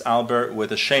called Bruce Albert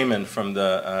with a shaman from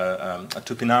the a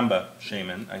Tupinamba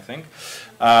shaman, I think,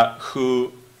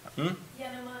 who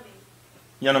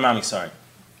Yanomami, sorry.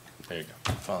 There you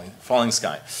go, Falling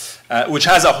Sky, which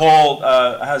has a whole,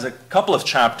 has a couple of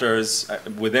chapters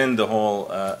within the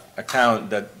whole account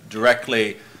that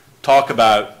directly talk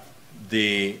about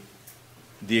the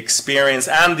experience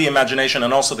and the imagination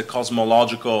and also the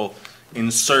cosmological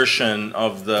insertion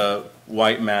of the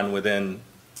white man within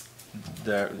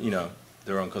their,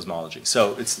 their own cosmology.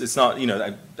 So it's not,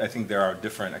 I think there are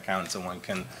different accounts and one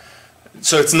can,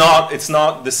 so it's not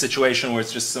the situation where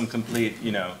it's just some complete,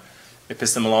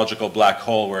 epistemological black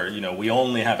hole where, we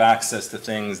only have access to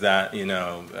things that, a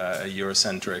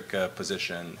Eurocentric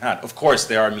position had. Of course,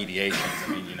 there are mediations.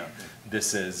 I mean,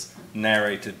 this is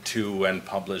narrated to and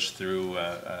published through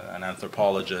an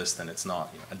anthropologist, and it's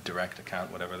not a direct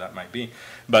account, whatever that might be.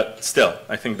 But still,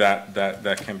 I think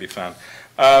that can be found.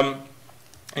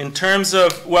 In terms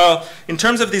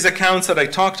of these accounts that I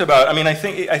talked about, I mean, I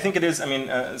think it is. I mean,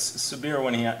 Subir,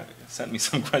 when he sent me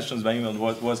some questions by email,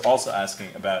 was also asking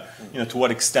about, to what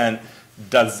extent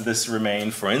does this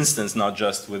remain, for instance, not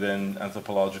just within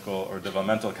anthropological or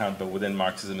developmental account, but within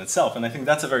Marxism itself? And I think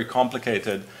that's a very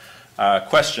complicated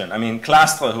question. I mean,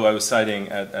 Clastres, who I was citing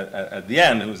at the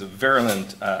end, who was a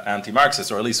virulent anti-Marxist,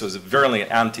 or at least was a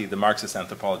virulently anti the Marxist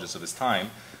anthropologist of his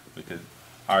time. We could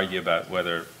argue about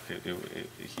whether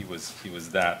he was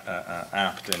that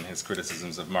apt in his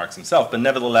criticisms of Marx himself, but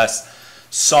nevertheless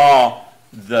saw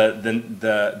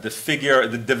the figure,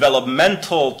 the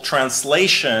developmental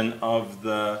translation of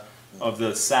the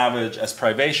savage as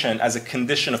privation as a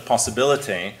condition of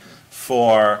possibility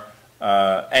for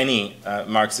any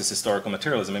Marxist historical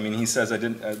materialism. I mean, he says,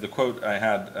 the quote I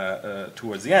had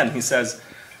towards the end, he says,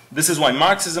 "This is why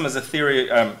Marxism as a theory,"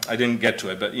 I didn't get to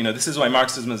it, but this is why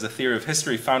Marxism as a theory of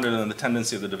history founded on the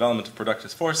tendency of the development of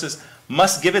productive forces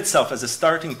must give itself as a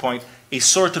starting point a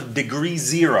sort of degree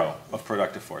zero of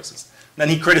productive forces. Then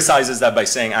he criticizes that by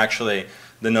saying, actually,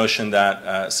 the notion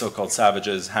that so-called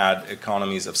savages had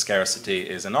economies of scarcity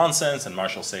is a nonsense, and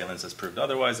Marshall Salins has proved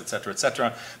otherwise, et cetera, et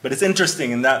cetera. But it's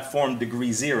interesting in that form,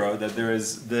 degree zero, that there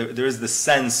is the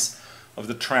sense of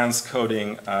the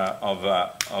transcoding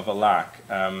of a lack.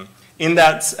 In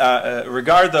that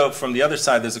regard, though, from the other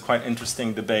side, there's a quite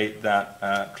interesting debate that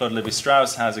Claude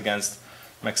Lévi-Strauss has against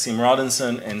Maxime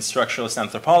Rodinson in Structuralist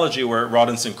Anthropology, where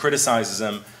Rodinson criticizes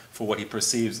him for what he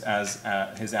perceives as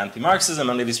his anti-Marxism,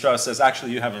 and Lévi-Strauss says,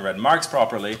 actually, you haven't read Marx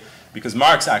properly, because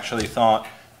Marx actually thought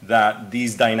that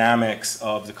these dynamics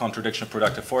of the contradiction of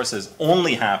productive forces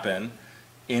only happen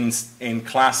in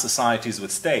class societies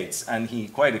with states, and he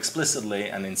quite explicitly,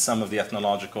 and in some of the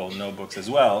ethnological notebooks as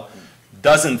well,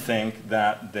 doesn't think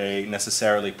that they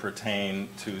necessarily pertain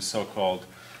to so-called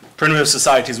primitive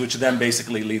societies, which then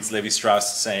basically leads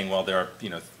Lévi-Strauss saying, well, there are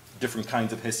different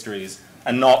kinds of histories,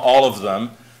 and not all of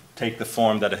them take the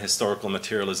form that a historical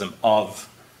materialism of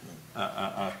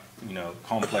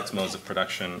complex modes of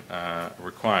production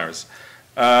requires.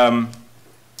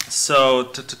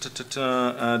 So,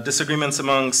 disagreements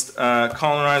amongst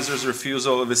colonizers,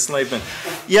 refusal of enslavement.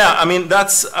 Yeah, I mean,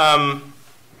 that's,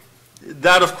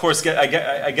 that of course,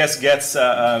 I guess gets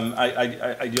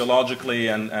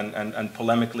ideologically and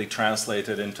polemically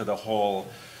translated into the whole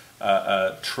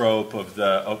trope of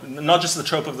not just the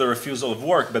trope of the refusal of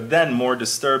work, but then more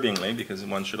disturbingly, because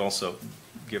one should also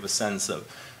give a sense of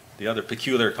the other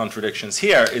peculiar contradictions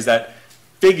here, is that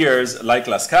figures like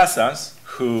Las Casas,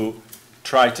 who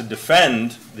try to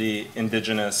defend the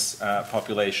indigenous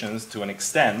populations to an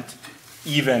extent,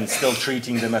 even still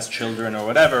treating them as children or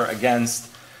whatever, against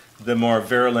the more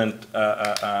virulent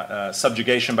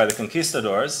subjugation by the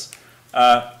conquistadors,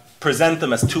 present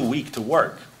them as too weak to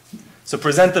work. So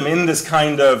present them in this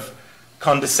kind of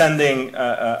condescending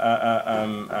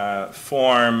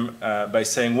form by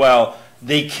saying, well,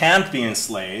 they can't be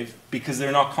enslaved because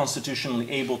they're not constitutionally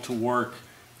able to work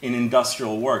in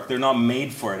industrial work. They're not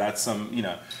made for it at some,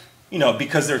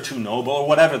 because they're too noble or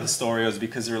whatever the story is,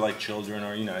 because they're like children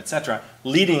or, etc.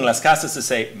 Leading Las Casas to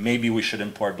say, maybe we should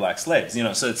import black slaves,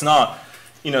 so it's not,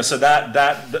 so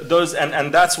those,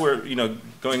 and that's where,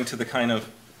 going to the kind of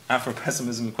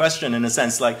Afro-pessimism question in a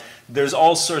sense, like there's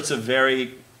all sorts of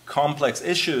very complex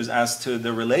issues as to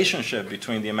the relationship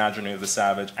between the imaginary of the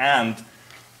savage and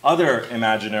other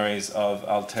imaginaries of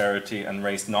alterity and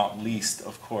race, not least,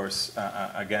 of course,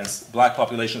 against black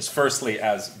populations, firstly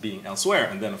as being elsewhere,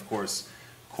 and then, of course,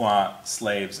 qua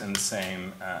slaves in the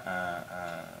same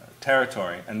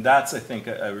territory. And that's, I think,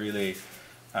 a really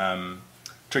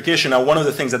tricky issue. Now, one of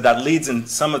the things that leads in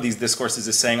some of these discourses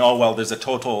is saying, oh, well, there's a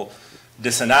total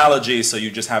disanalogy, so you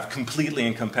just have completely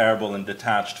incomparable and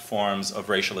detached forms of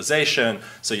racialization,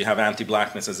 so you have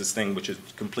anti-blackness as this thing which is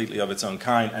completely of its own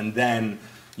kind, and then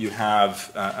you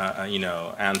have,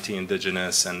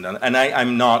 anti-indigenous, and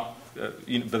I'm not,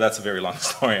 but that's a very long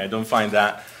story. I don't find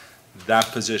that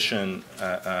position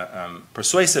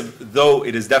persuasive, though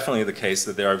it is definitely the case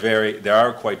that there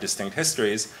are quite distinct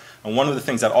histories, and one of the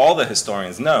things that all the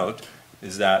historians note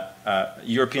is that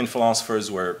European philosophers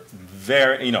were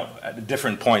very, at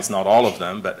different points, not all of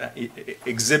them, but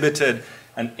exhibited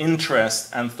an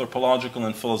interest, anthropological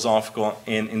and philosophical,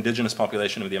 in indigenous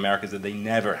population of the Americas that they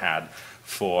never had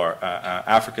for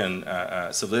African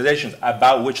civilizations,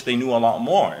 about which they knew a lot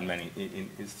more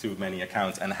through many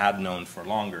accounts and had known for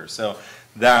longer. So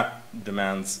that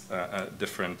demands a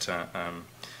different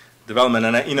development.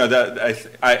 And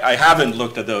I haven't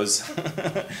looked at those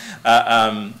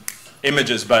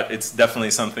images, but it's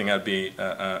definitely something I'd be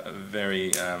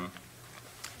very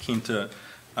keen to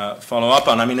follow up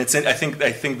on. I mean, I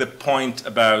think the point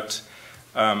about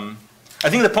one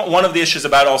of the issues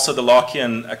about also the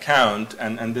Lockean account,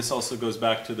 and this also goes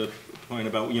back to the point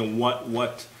about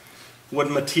what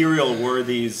material were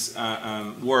these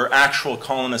were actual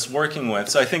colonists working with.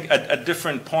 So I think at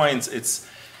different points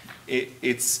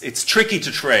it's tricky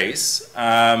to trace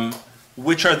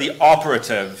which are the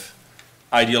operative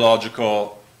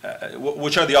ideological,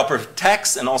 which are the operative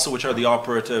texts, and also which are the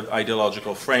operative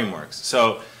ideological frameworks.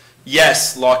 So,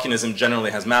 yes, Lockeanism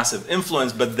generally has massive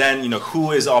influence, but then,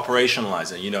 who is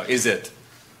operationalizing? Is it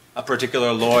a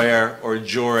particular lawyer or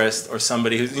jurist or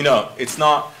somebody who's, it's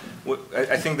not.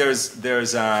 I think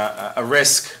there's a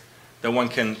risk that one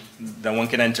can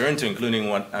enter into, including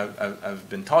what I've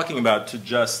been talking about, to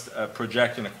just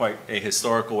project in quite a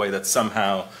historical way that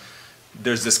somehow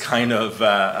there's this kind of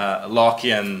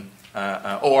Lockean,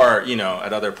 or,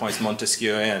 at other points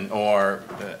Montesquieuian or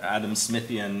Adam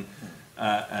Smithian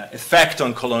effect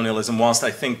on colonialism, whilst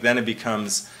I think then it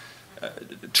becomes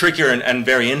trickier and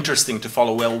very interesting to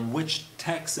follow, well, which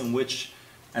texts and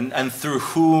and through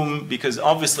whom, because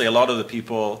obviously a lot of the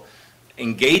people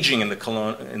engaging in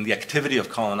the activity of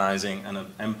colonizing and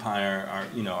of empire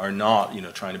are not,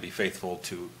 trying to be faithful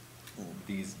to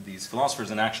these philosophers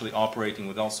and actually operating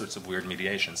with all sorts of weird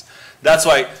mediations. That's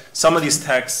why some of these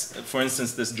texts, for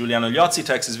instance, this Giuliano Liozzi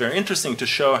text is very interesting to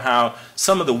show how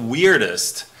some of the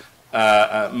weirdest,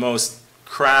 most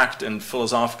cracked and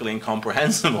philosophically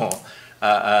incomprehensible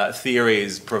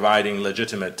theories providing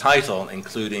legitimate title,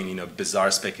 including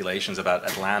bizarre speculations about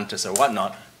Atlantis or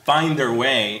whatnot, find their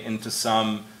way into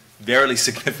some very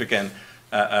significant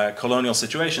colonial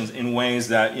situations in ways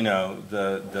that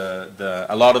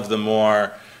a lot of the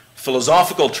more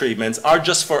philosophical treatments are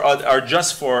just for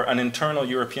an internal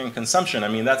European consumption. I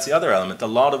mean, that's the other element. A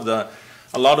lot of the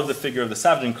figure of the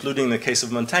savage, including the case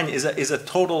of Montaigne, is a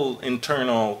total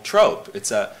internal trope.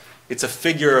 It's a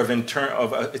figure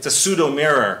it's a pseudo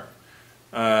mirror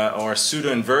or a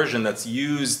pseudo inversion that's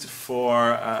used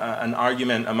for an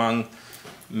argument among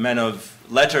men of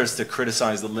letters to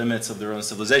criticize the limits of their own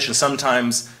civilization,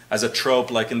 sometimes as a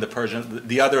trope, like in the Persian,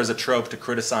 the other as a trope to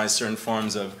criticize certain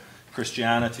forms of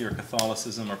Christianity or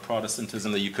Catholicism or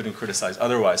Protestantism that you couldn't criticize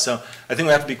otherwise. So I think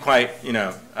we have to be quite,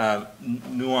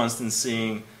 nuanced in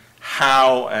seeing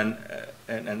how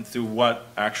and through what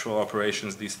actual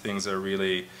operations these things are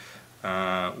really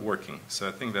working. So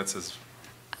I think that's as...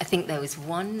 I think there was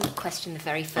one question, the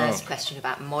very first question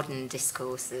about modern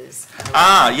discourses.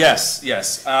 Yes.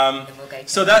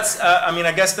 So that's,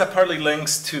 I guess that partly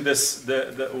links to this,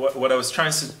 what I was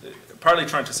partly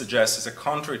trying to suggest is a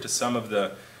contrary to some of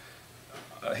the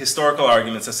historical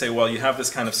arguments that say, well, you have this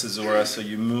kind of caesura, so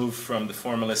you move from the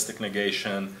formalistic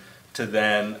negation to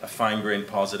then a fine-grained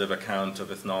positive account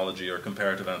of ethnology or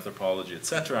comparative anthropology,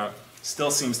 etc.,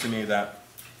 still seems to me that,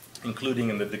 including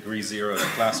in the degree zero that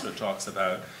Plaster talks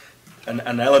about,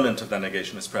 an element of that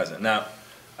negation is present. Now,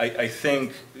 I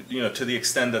think, to the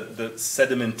extent that the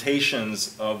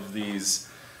sedimentations of these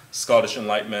Scottish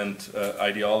Enlightenment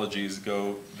ideologies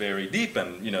go very deep,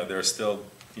 and there are still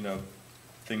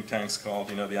think tanks called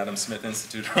the Adam Smith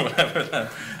Institute or whatever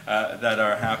that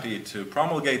are happy to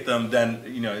promulgate them, then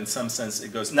in some sense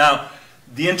it goes. Now,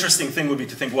 the interesting thing would be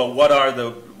to think, well, what are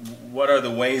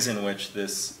the ways in which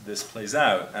this plays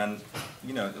out? And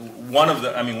one of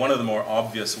the more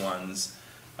obvious ones,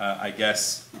 I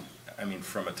guess,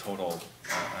 from a total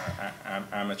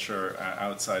amateur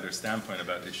outsider standpoint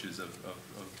about issues of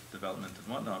development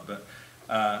and whatnot, but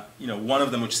one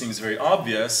of them which seems very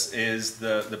obvious is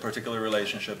the particular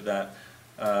relationship that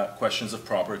questions of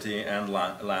property and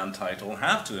land title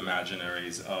have to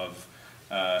imaginaries of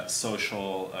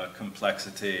social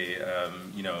complexity,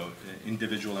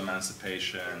 individual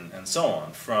emancipation, and so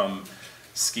on, from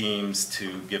schemes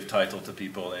to give title to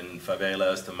people in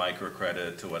favelas, to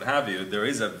microcredit, to what have you. There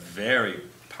is a very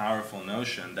powerful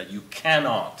notion that you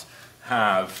cannot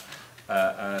have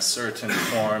certain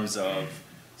forms of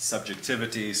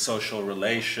subjectivity, social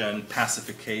relation,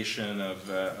 pacification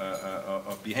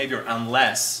of behavior,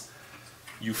 unless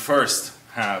you first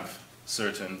have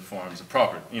certain forms of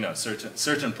property,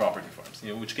 certain property forms,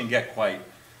 which can get quite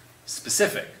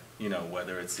specific,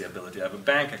 whether it's the ability to have a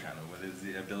bank account, or whether it's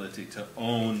the ability to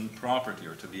own property,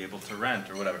 or to be able to rent,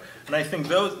 or whatever. And I think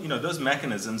those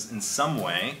mechanisms, in some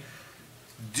way,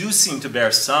 do seem to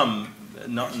bear some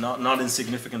not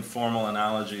insignificant formal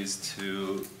analogies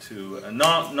to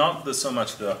not so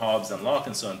much the Hobbes and Locke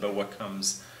and so on, but what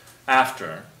comes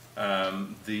after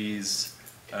these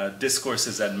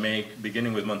discourses that make,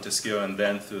 beginning with Montesquieu and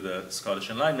then through the Scottish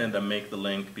Enlightenment, that make the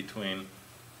link between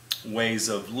ways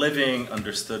of living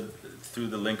understood through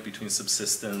the link between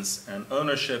subsistence and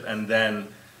ownership, and then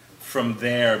from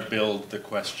there build the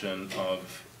question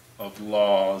of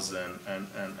laws and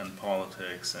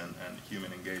politics and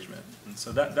human engagement. And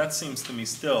so that seems to me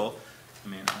still,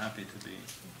 I'm happy to be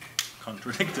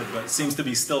contradicted, but it seems to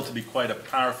be still to be quite a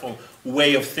powerful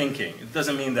way of thinking. It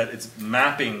doesn't mean that it's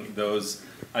mapping those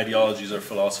ideologies or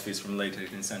philosophies from the late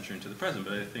 18th century into the present,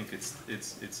 but I think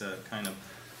it's a kind of...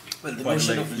 Well, the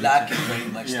notion of lack is very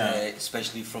much there,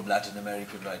 especially from Latin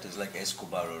American writers like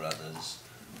Escobar or others,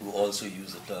 who also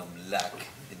use the term lack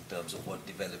in terms of what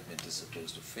development is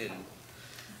supposed to fill.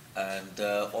 And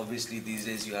obviously these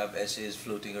days you have essays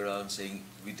floating around saying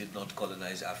we did not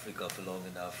colonize Africa for long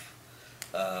enough,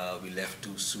 we left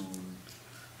too soon,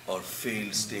 or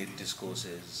failed state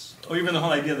discourses. Or even the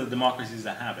whole idea that democracy is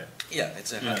a habit. Yeah,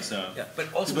 it's a habit. So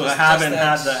but also people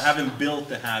haven't built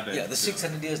the habit. Yeah, the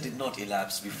 600 years did not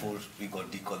elapse before we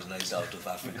got decolonized out of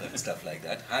Africa and stuff like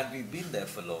that. Had we been there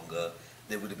for longer,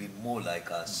 there would have been more like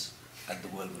us, and the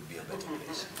world would be a better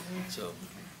place. So.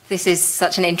 This is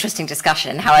such an interesting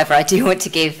discussion. However, I do want to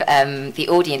give the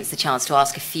audience the chance to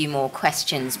ask a few more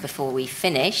questions before we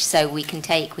finish. So we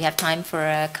have time for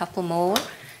a couple more.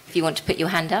 If you want to put your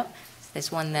hand up. So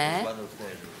there's one there.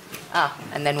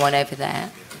 And then one over there.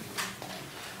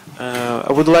 I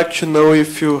would like to know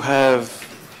if you have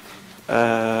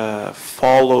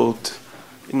followed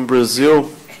in Brazil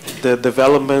the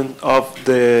development of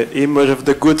the image of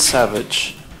the good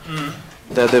savage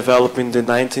that developed in the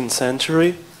 19th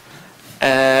century,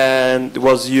 and it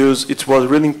was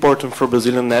really important for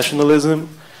Brazilian nationalism,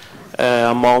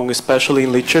 especially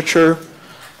in literature,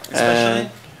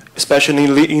 especially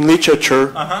in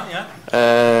literature.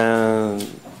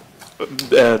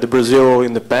 The Brazil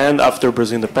independence, after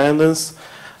Brazil independence,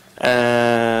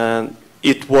 and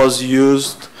it was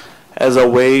used as a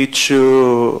way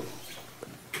to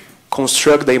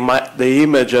reconstruct the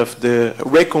image of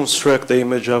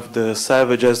the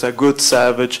savage as a good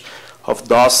savage, of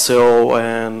docile,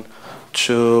 and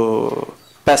to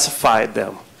pacify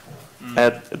them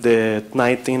at the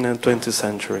 19th and 20th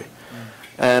century.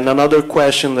 And another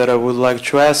question that I would like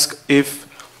to ask, if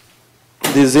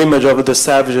this image of the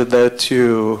savage that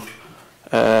you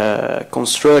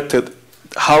constructed,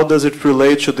 how does it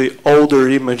relate to the older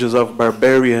images of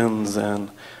barbarians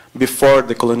and before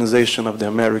the colonization of the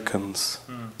Americans,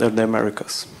 the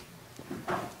Americas?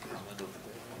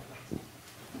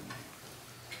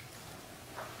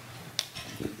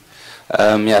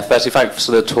 Firstly, thanks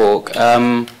for the talk.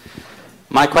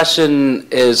 My question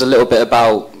is a little bit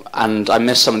about and I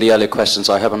missed some of the earlier questions,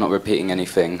 so I hope I'm not repeating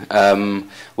anything.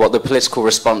 What the political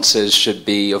responses should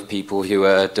be of people who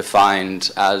are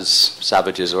defined as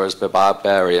savages or as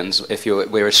barbarians, if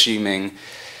we're assuming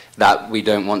that we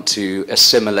don't want to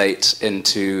assimilate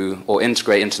into or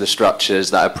integrate into the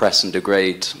structures that oppress and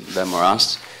degrade them or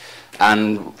us.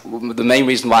 And the main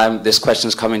reason why this question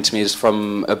is coming to me is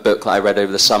from a book that I read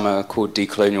over the summer called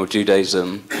Decolonial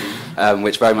Judaism,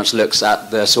 which very much looks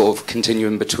at the sort of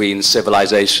continuum between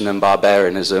civilization and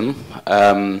barbarianism,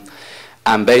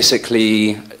 and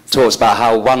basically talks about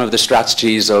how one of the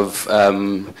strategies of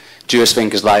Jewish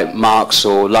thinkers like Marx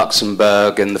or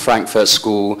Luxemburg and the Frankfurt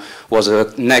School was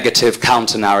a negative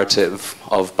counter-narrative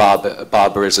of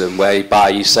barbarism, whereby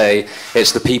you say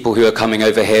it's the people who are coming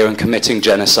over here and committing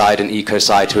genocide and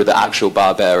ecocide who are the actual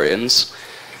barbarians.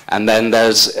 And then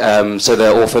there's, so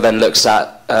the author then looks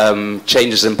at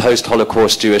changes in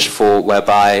post-Holocaust Jewish thought,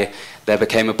 whereby there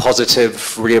became a positive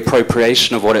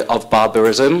reappropriation of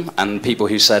barbarism, and people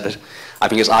who said, I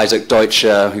think it's Isaac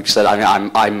Deutscher who said,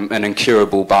 I'm an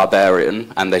incurable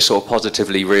barbarian, and they sort of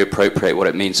positively reappropriate what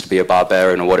it means to be a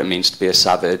barbarian or what it means to be a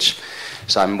savage.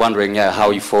 So I'm wondering, yeah, how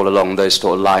you fall along those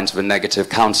sort of lines of a negative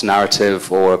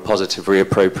counter-narrative or a positive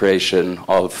reappropriation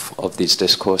of these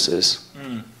discourses.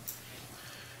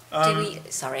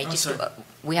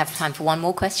 We have time for one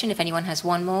more question, if anyone has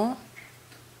one more.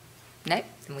 No?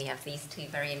 Then we have these two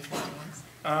very interesting ones.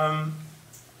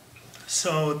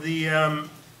 So the...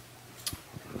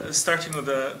 starting with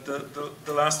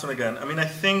the last one again. I mean, I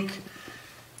think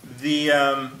the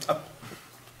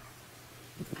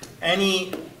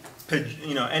any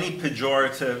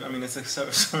pejorative. I mean, it's a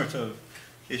sort of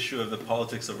issue of the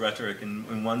politics of rhetoric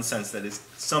in one sense that is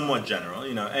somewhat general.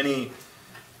 You know, any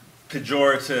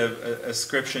pejorative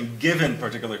ascription given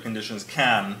particular conditions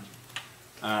can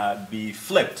be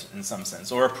flipped in some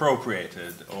sense or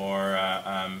appropriated, or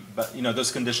but you know,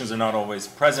 those conditions are not always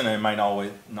present and it might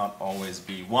not always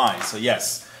be wise. So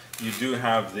yes, you do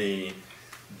have the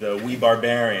we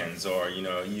barbarians, or you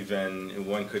know, even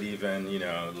one could even, you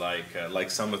know,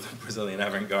 like some of the Brazilian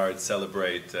avant-garde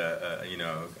celebrate you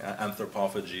know,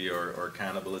 anthropophagy or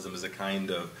cannibalism as a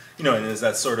kind of, you know, and there's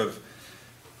that sort of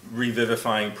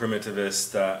revivifying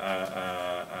primitivist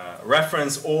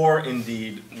reference, or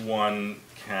indeed one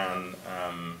can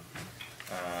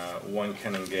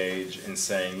engage in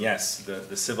saying, yes,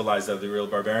 the civilized are the real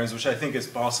barbarians, which I think is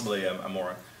possibly a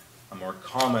more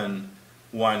common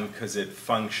one, because it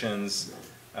functions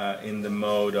in the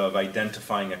mode of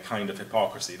identifying a kind of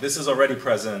hypocrisy. This is already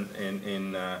present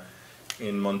in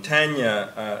Montaigne,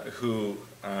 who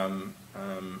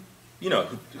you know,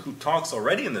 who talks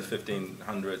already in the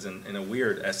 1500s in a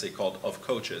weird essay called Of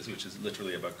Coaches, which is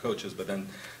literally about coaches, but then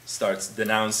starts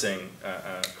denouncing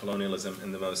colonialism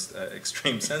in the most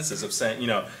extreme senses of saying, you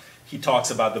know, he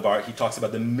talks about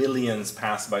the millions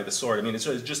passed by the sword. I mean, it's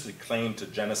just a claim to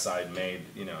genocide made,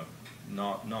 you know,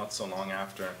 not so long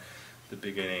after the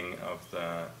beginning of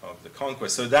the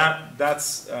conquest. So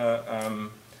that's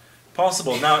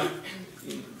possible. Now,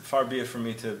 far be it from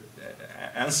me to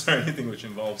answer anything which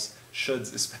involves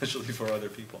shoulds, especially for other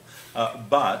people.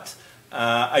 But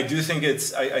I think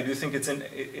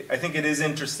it is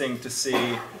interesting to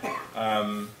see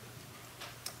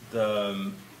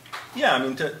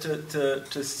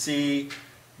to see,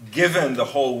 given the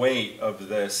whole weight of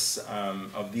this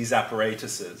of these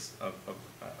apparatuses of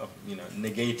you know,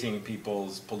 negating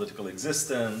people's political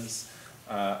existence,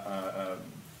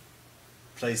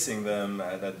 placing them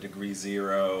at degree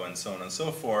zero, and so on and so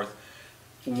forth.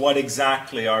 What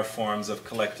exactly are forms of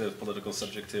collective political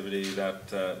subjectivity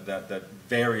that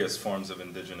various forms of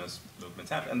indigenous movements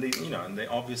have? And they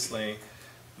obviously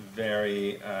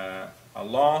vary a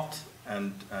lot,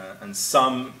 and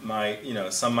some might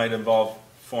involve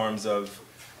forms of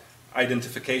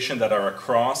identification that are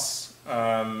across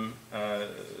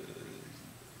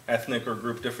ethnic or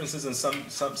group differences, and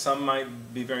some might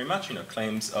be very much, you know,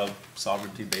 claims of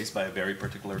sovereignty based by a very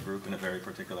particular group in a very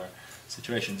particular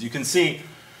situations. You can see,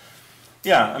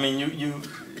 yeah, I mean, you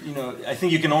know, I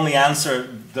think you can only answer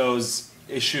those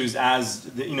issues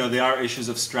as, you know, they are issues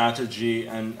of strategy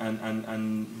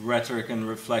and rhetoric and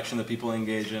reflection that people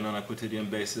engage in on a quotidian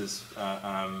basis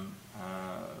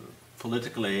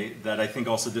politically, that I think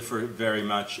also differ very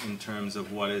much in terms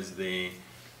of what is the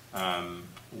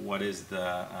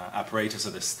apparatus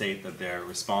of the state that they're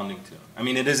responding to. I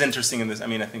mean, it is interesting in this. I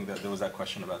mean, I think that there was that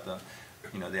question about the,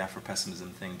 you know, the Afro-pessimism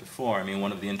thing before. I mean,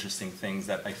 one of the interesting things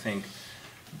that I think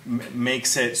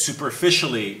makes it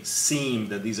superficially seem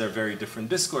that these are very different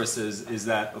discourses is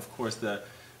that, of course, the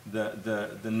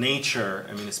nature,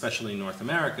 I mean, especially in North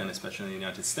America and especially in the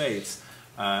United States,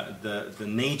 the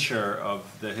nature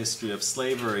of the history of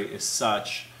slavery is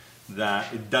such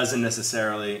that it doesn't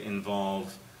necessarily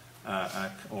involve,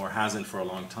 or hasn't for a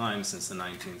long time, since the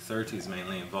 1930s,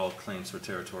 mainly involved claims for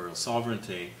territorial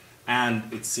sovereignty,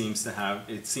 and it seems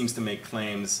to make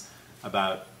claims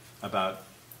about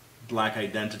black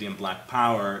identity and black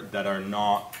power that are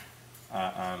not,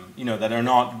 that are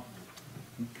not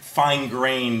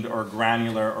fine-grained or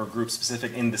granular or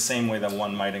group-specific in the same way that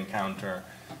one might encounter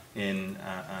in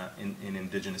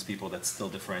indigenous people that still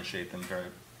differentiate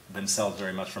themselves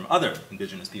very much from other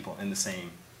indigenous people in the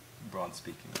same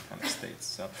broad-speaking kind of states.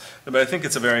 So, but I think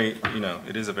it's a very,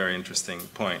 it is a very interesting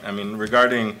point. I mean,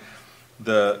 regarding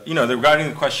regarding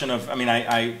the question of, I mean,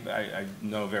 I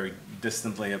know very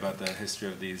distantly about the history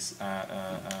of these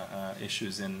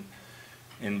issues in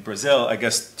Brazil. I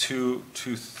guess two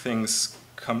things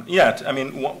come. Yeah, I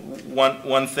mean,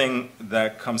 one thing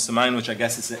that comes to mind, which I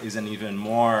guess is an even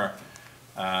more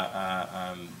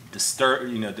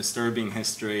disturbing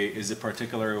history, is a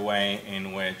particular way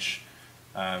in which,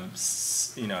 at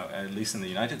least in the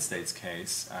United States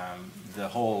case, the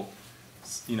whole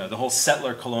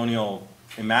settler colonial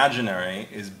imaginary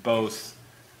is both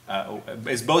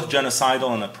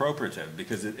genocidal and appropriative,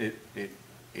 because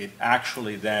it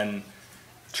actually then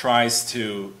tries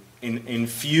to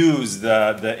infuse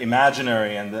the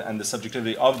imaginary and the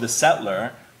subjectivity of the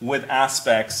settler with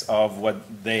aspects of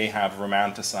what they have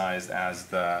romanticized as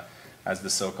the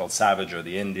so-called savage or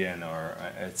the Indian or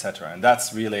etc. And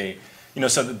that's really,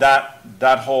 so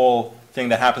that whole thing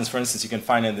that happens, for instance, you can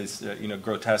find in these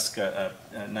grotesque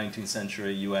 19th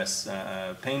century U.S.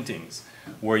 paintings,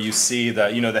 where you see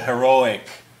the heroic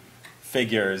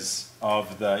figures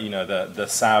of the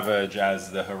savage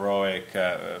as the heroic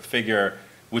figure,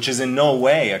 which is in no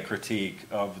way a critique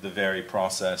of the very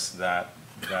process that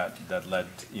led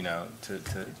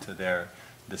to their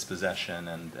dispossession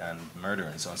and murder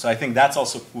and so on. So I think that's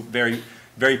also very,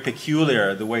 very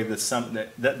peculiar, the way that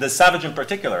the savage in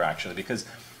particular, actually, because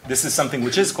this is something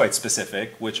which is quite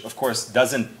specific, which of course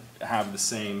doesn't have the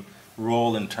same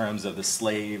role in terms of the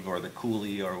slave or the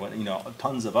coolie or what,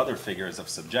 tons of other figures of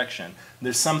subjection.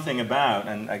 There's something about,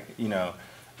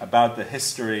 about the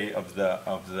history of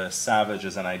the savage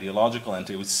as an ideological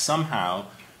entity, which somehow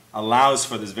allows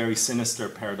for this very sinister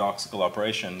paradoxical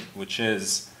operation, which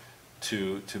is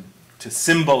to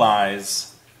symbolize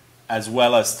as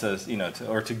well as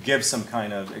to give some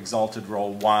kind of exalted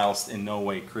role whilst in no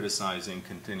way criticizing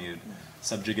continued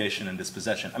subjugation and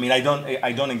dispossession. I mean, I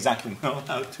don't exactly know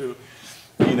how to,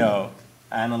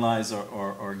 analyze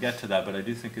or get to that, but I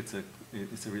do think it's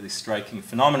a really striking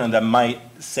phenomenon that might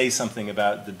say something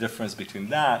about the difference between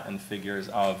that and figures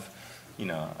of,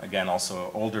 again,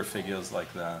 also older figures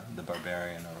like the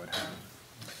barbarian or what have you.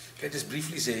 Can I just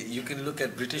briefly say, you can look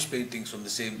at British paintings from the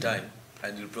same time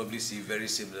and you'll probably see very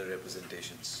similar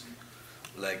representations.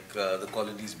 Like the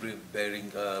colonies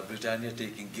bearing Britannia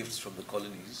taking gifts from the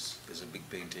colonies. There's a big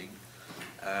painting.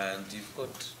 And you've got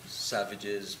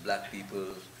savages, black people,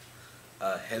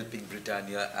 helping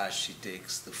Britannia as she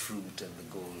takes the fruit and the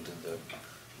gold and the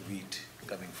wheat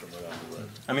coming from around the world.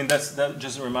 I mean, that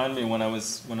just reminded me when I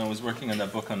was working on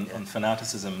that book on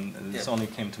fanaticism. This only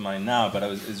came to mind now, but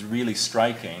it's really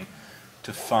striking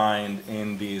to find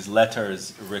in these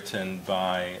letters written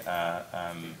by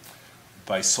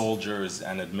soldiers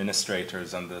and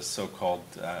administrators on the so-called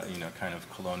kind of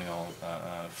colonial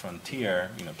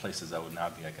frontier, places that would now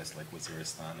be, I guess, like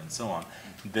Waziristan and so on.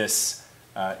 This,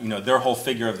 their whole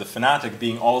figure of the fanatic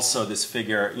being also this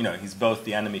figure, he's both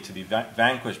the enemy to be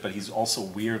vanquished, but he's also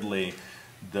weirdly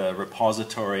the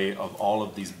repository of all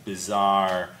of these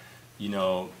bizarre,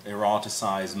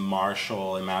 eroticized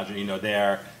martial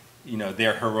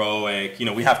they're heroic,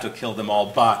 we have to kill them all,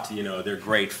 but, they're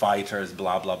great fighters,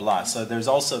 blah, blah, blah. So there's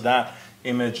also that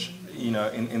image,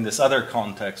 in this other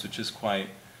context, which is quite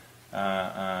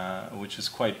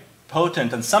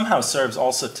potent and somehow serves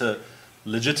also to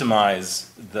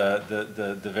legitimize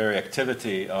the very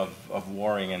activity of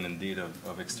warring and indeed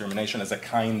of extermination as a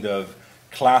kind of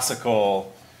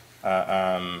classical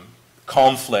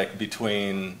conflict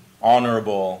between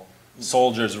honorable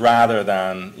soldiers rather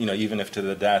than, even if to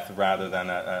the death, rather than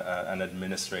an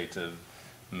administrative,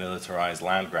 militarized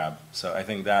land grab. So I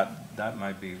think that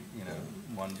might be,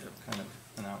 one kind of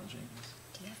analogy.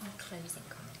 Do you have any closing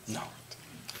comments? No,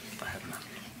 I have none.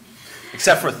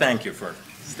 Except for thank you for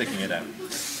sticking it out.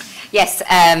 Yes,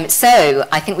 so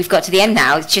I think we've got to the end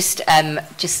now. It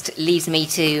just leaves me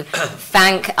to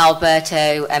thank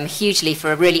Alberto hugely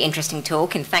for a really interesting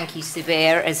talk, and thank you,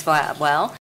 Subir, as well.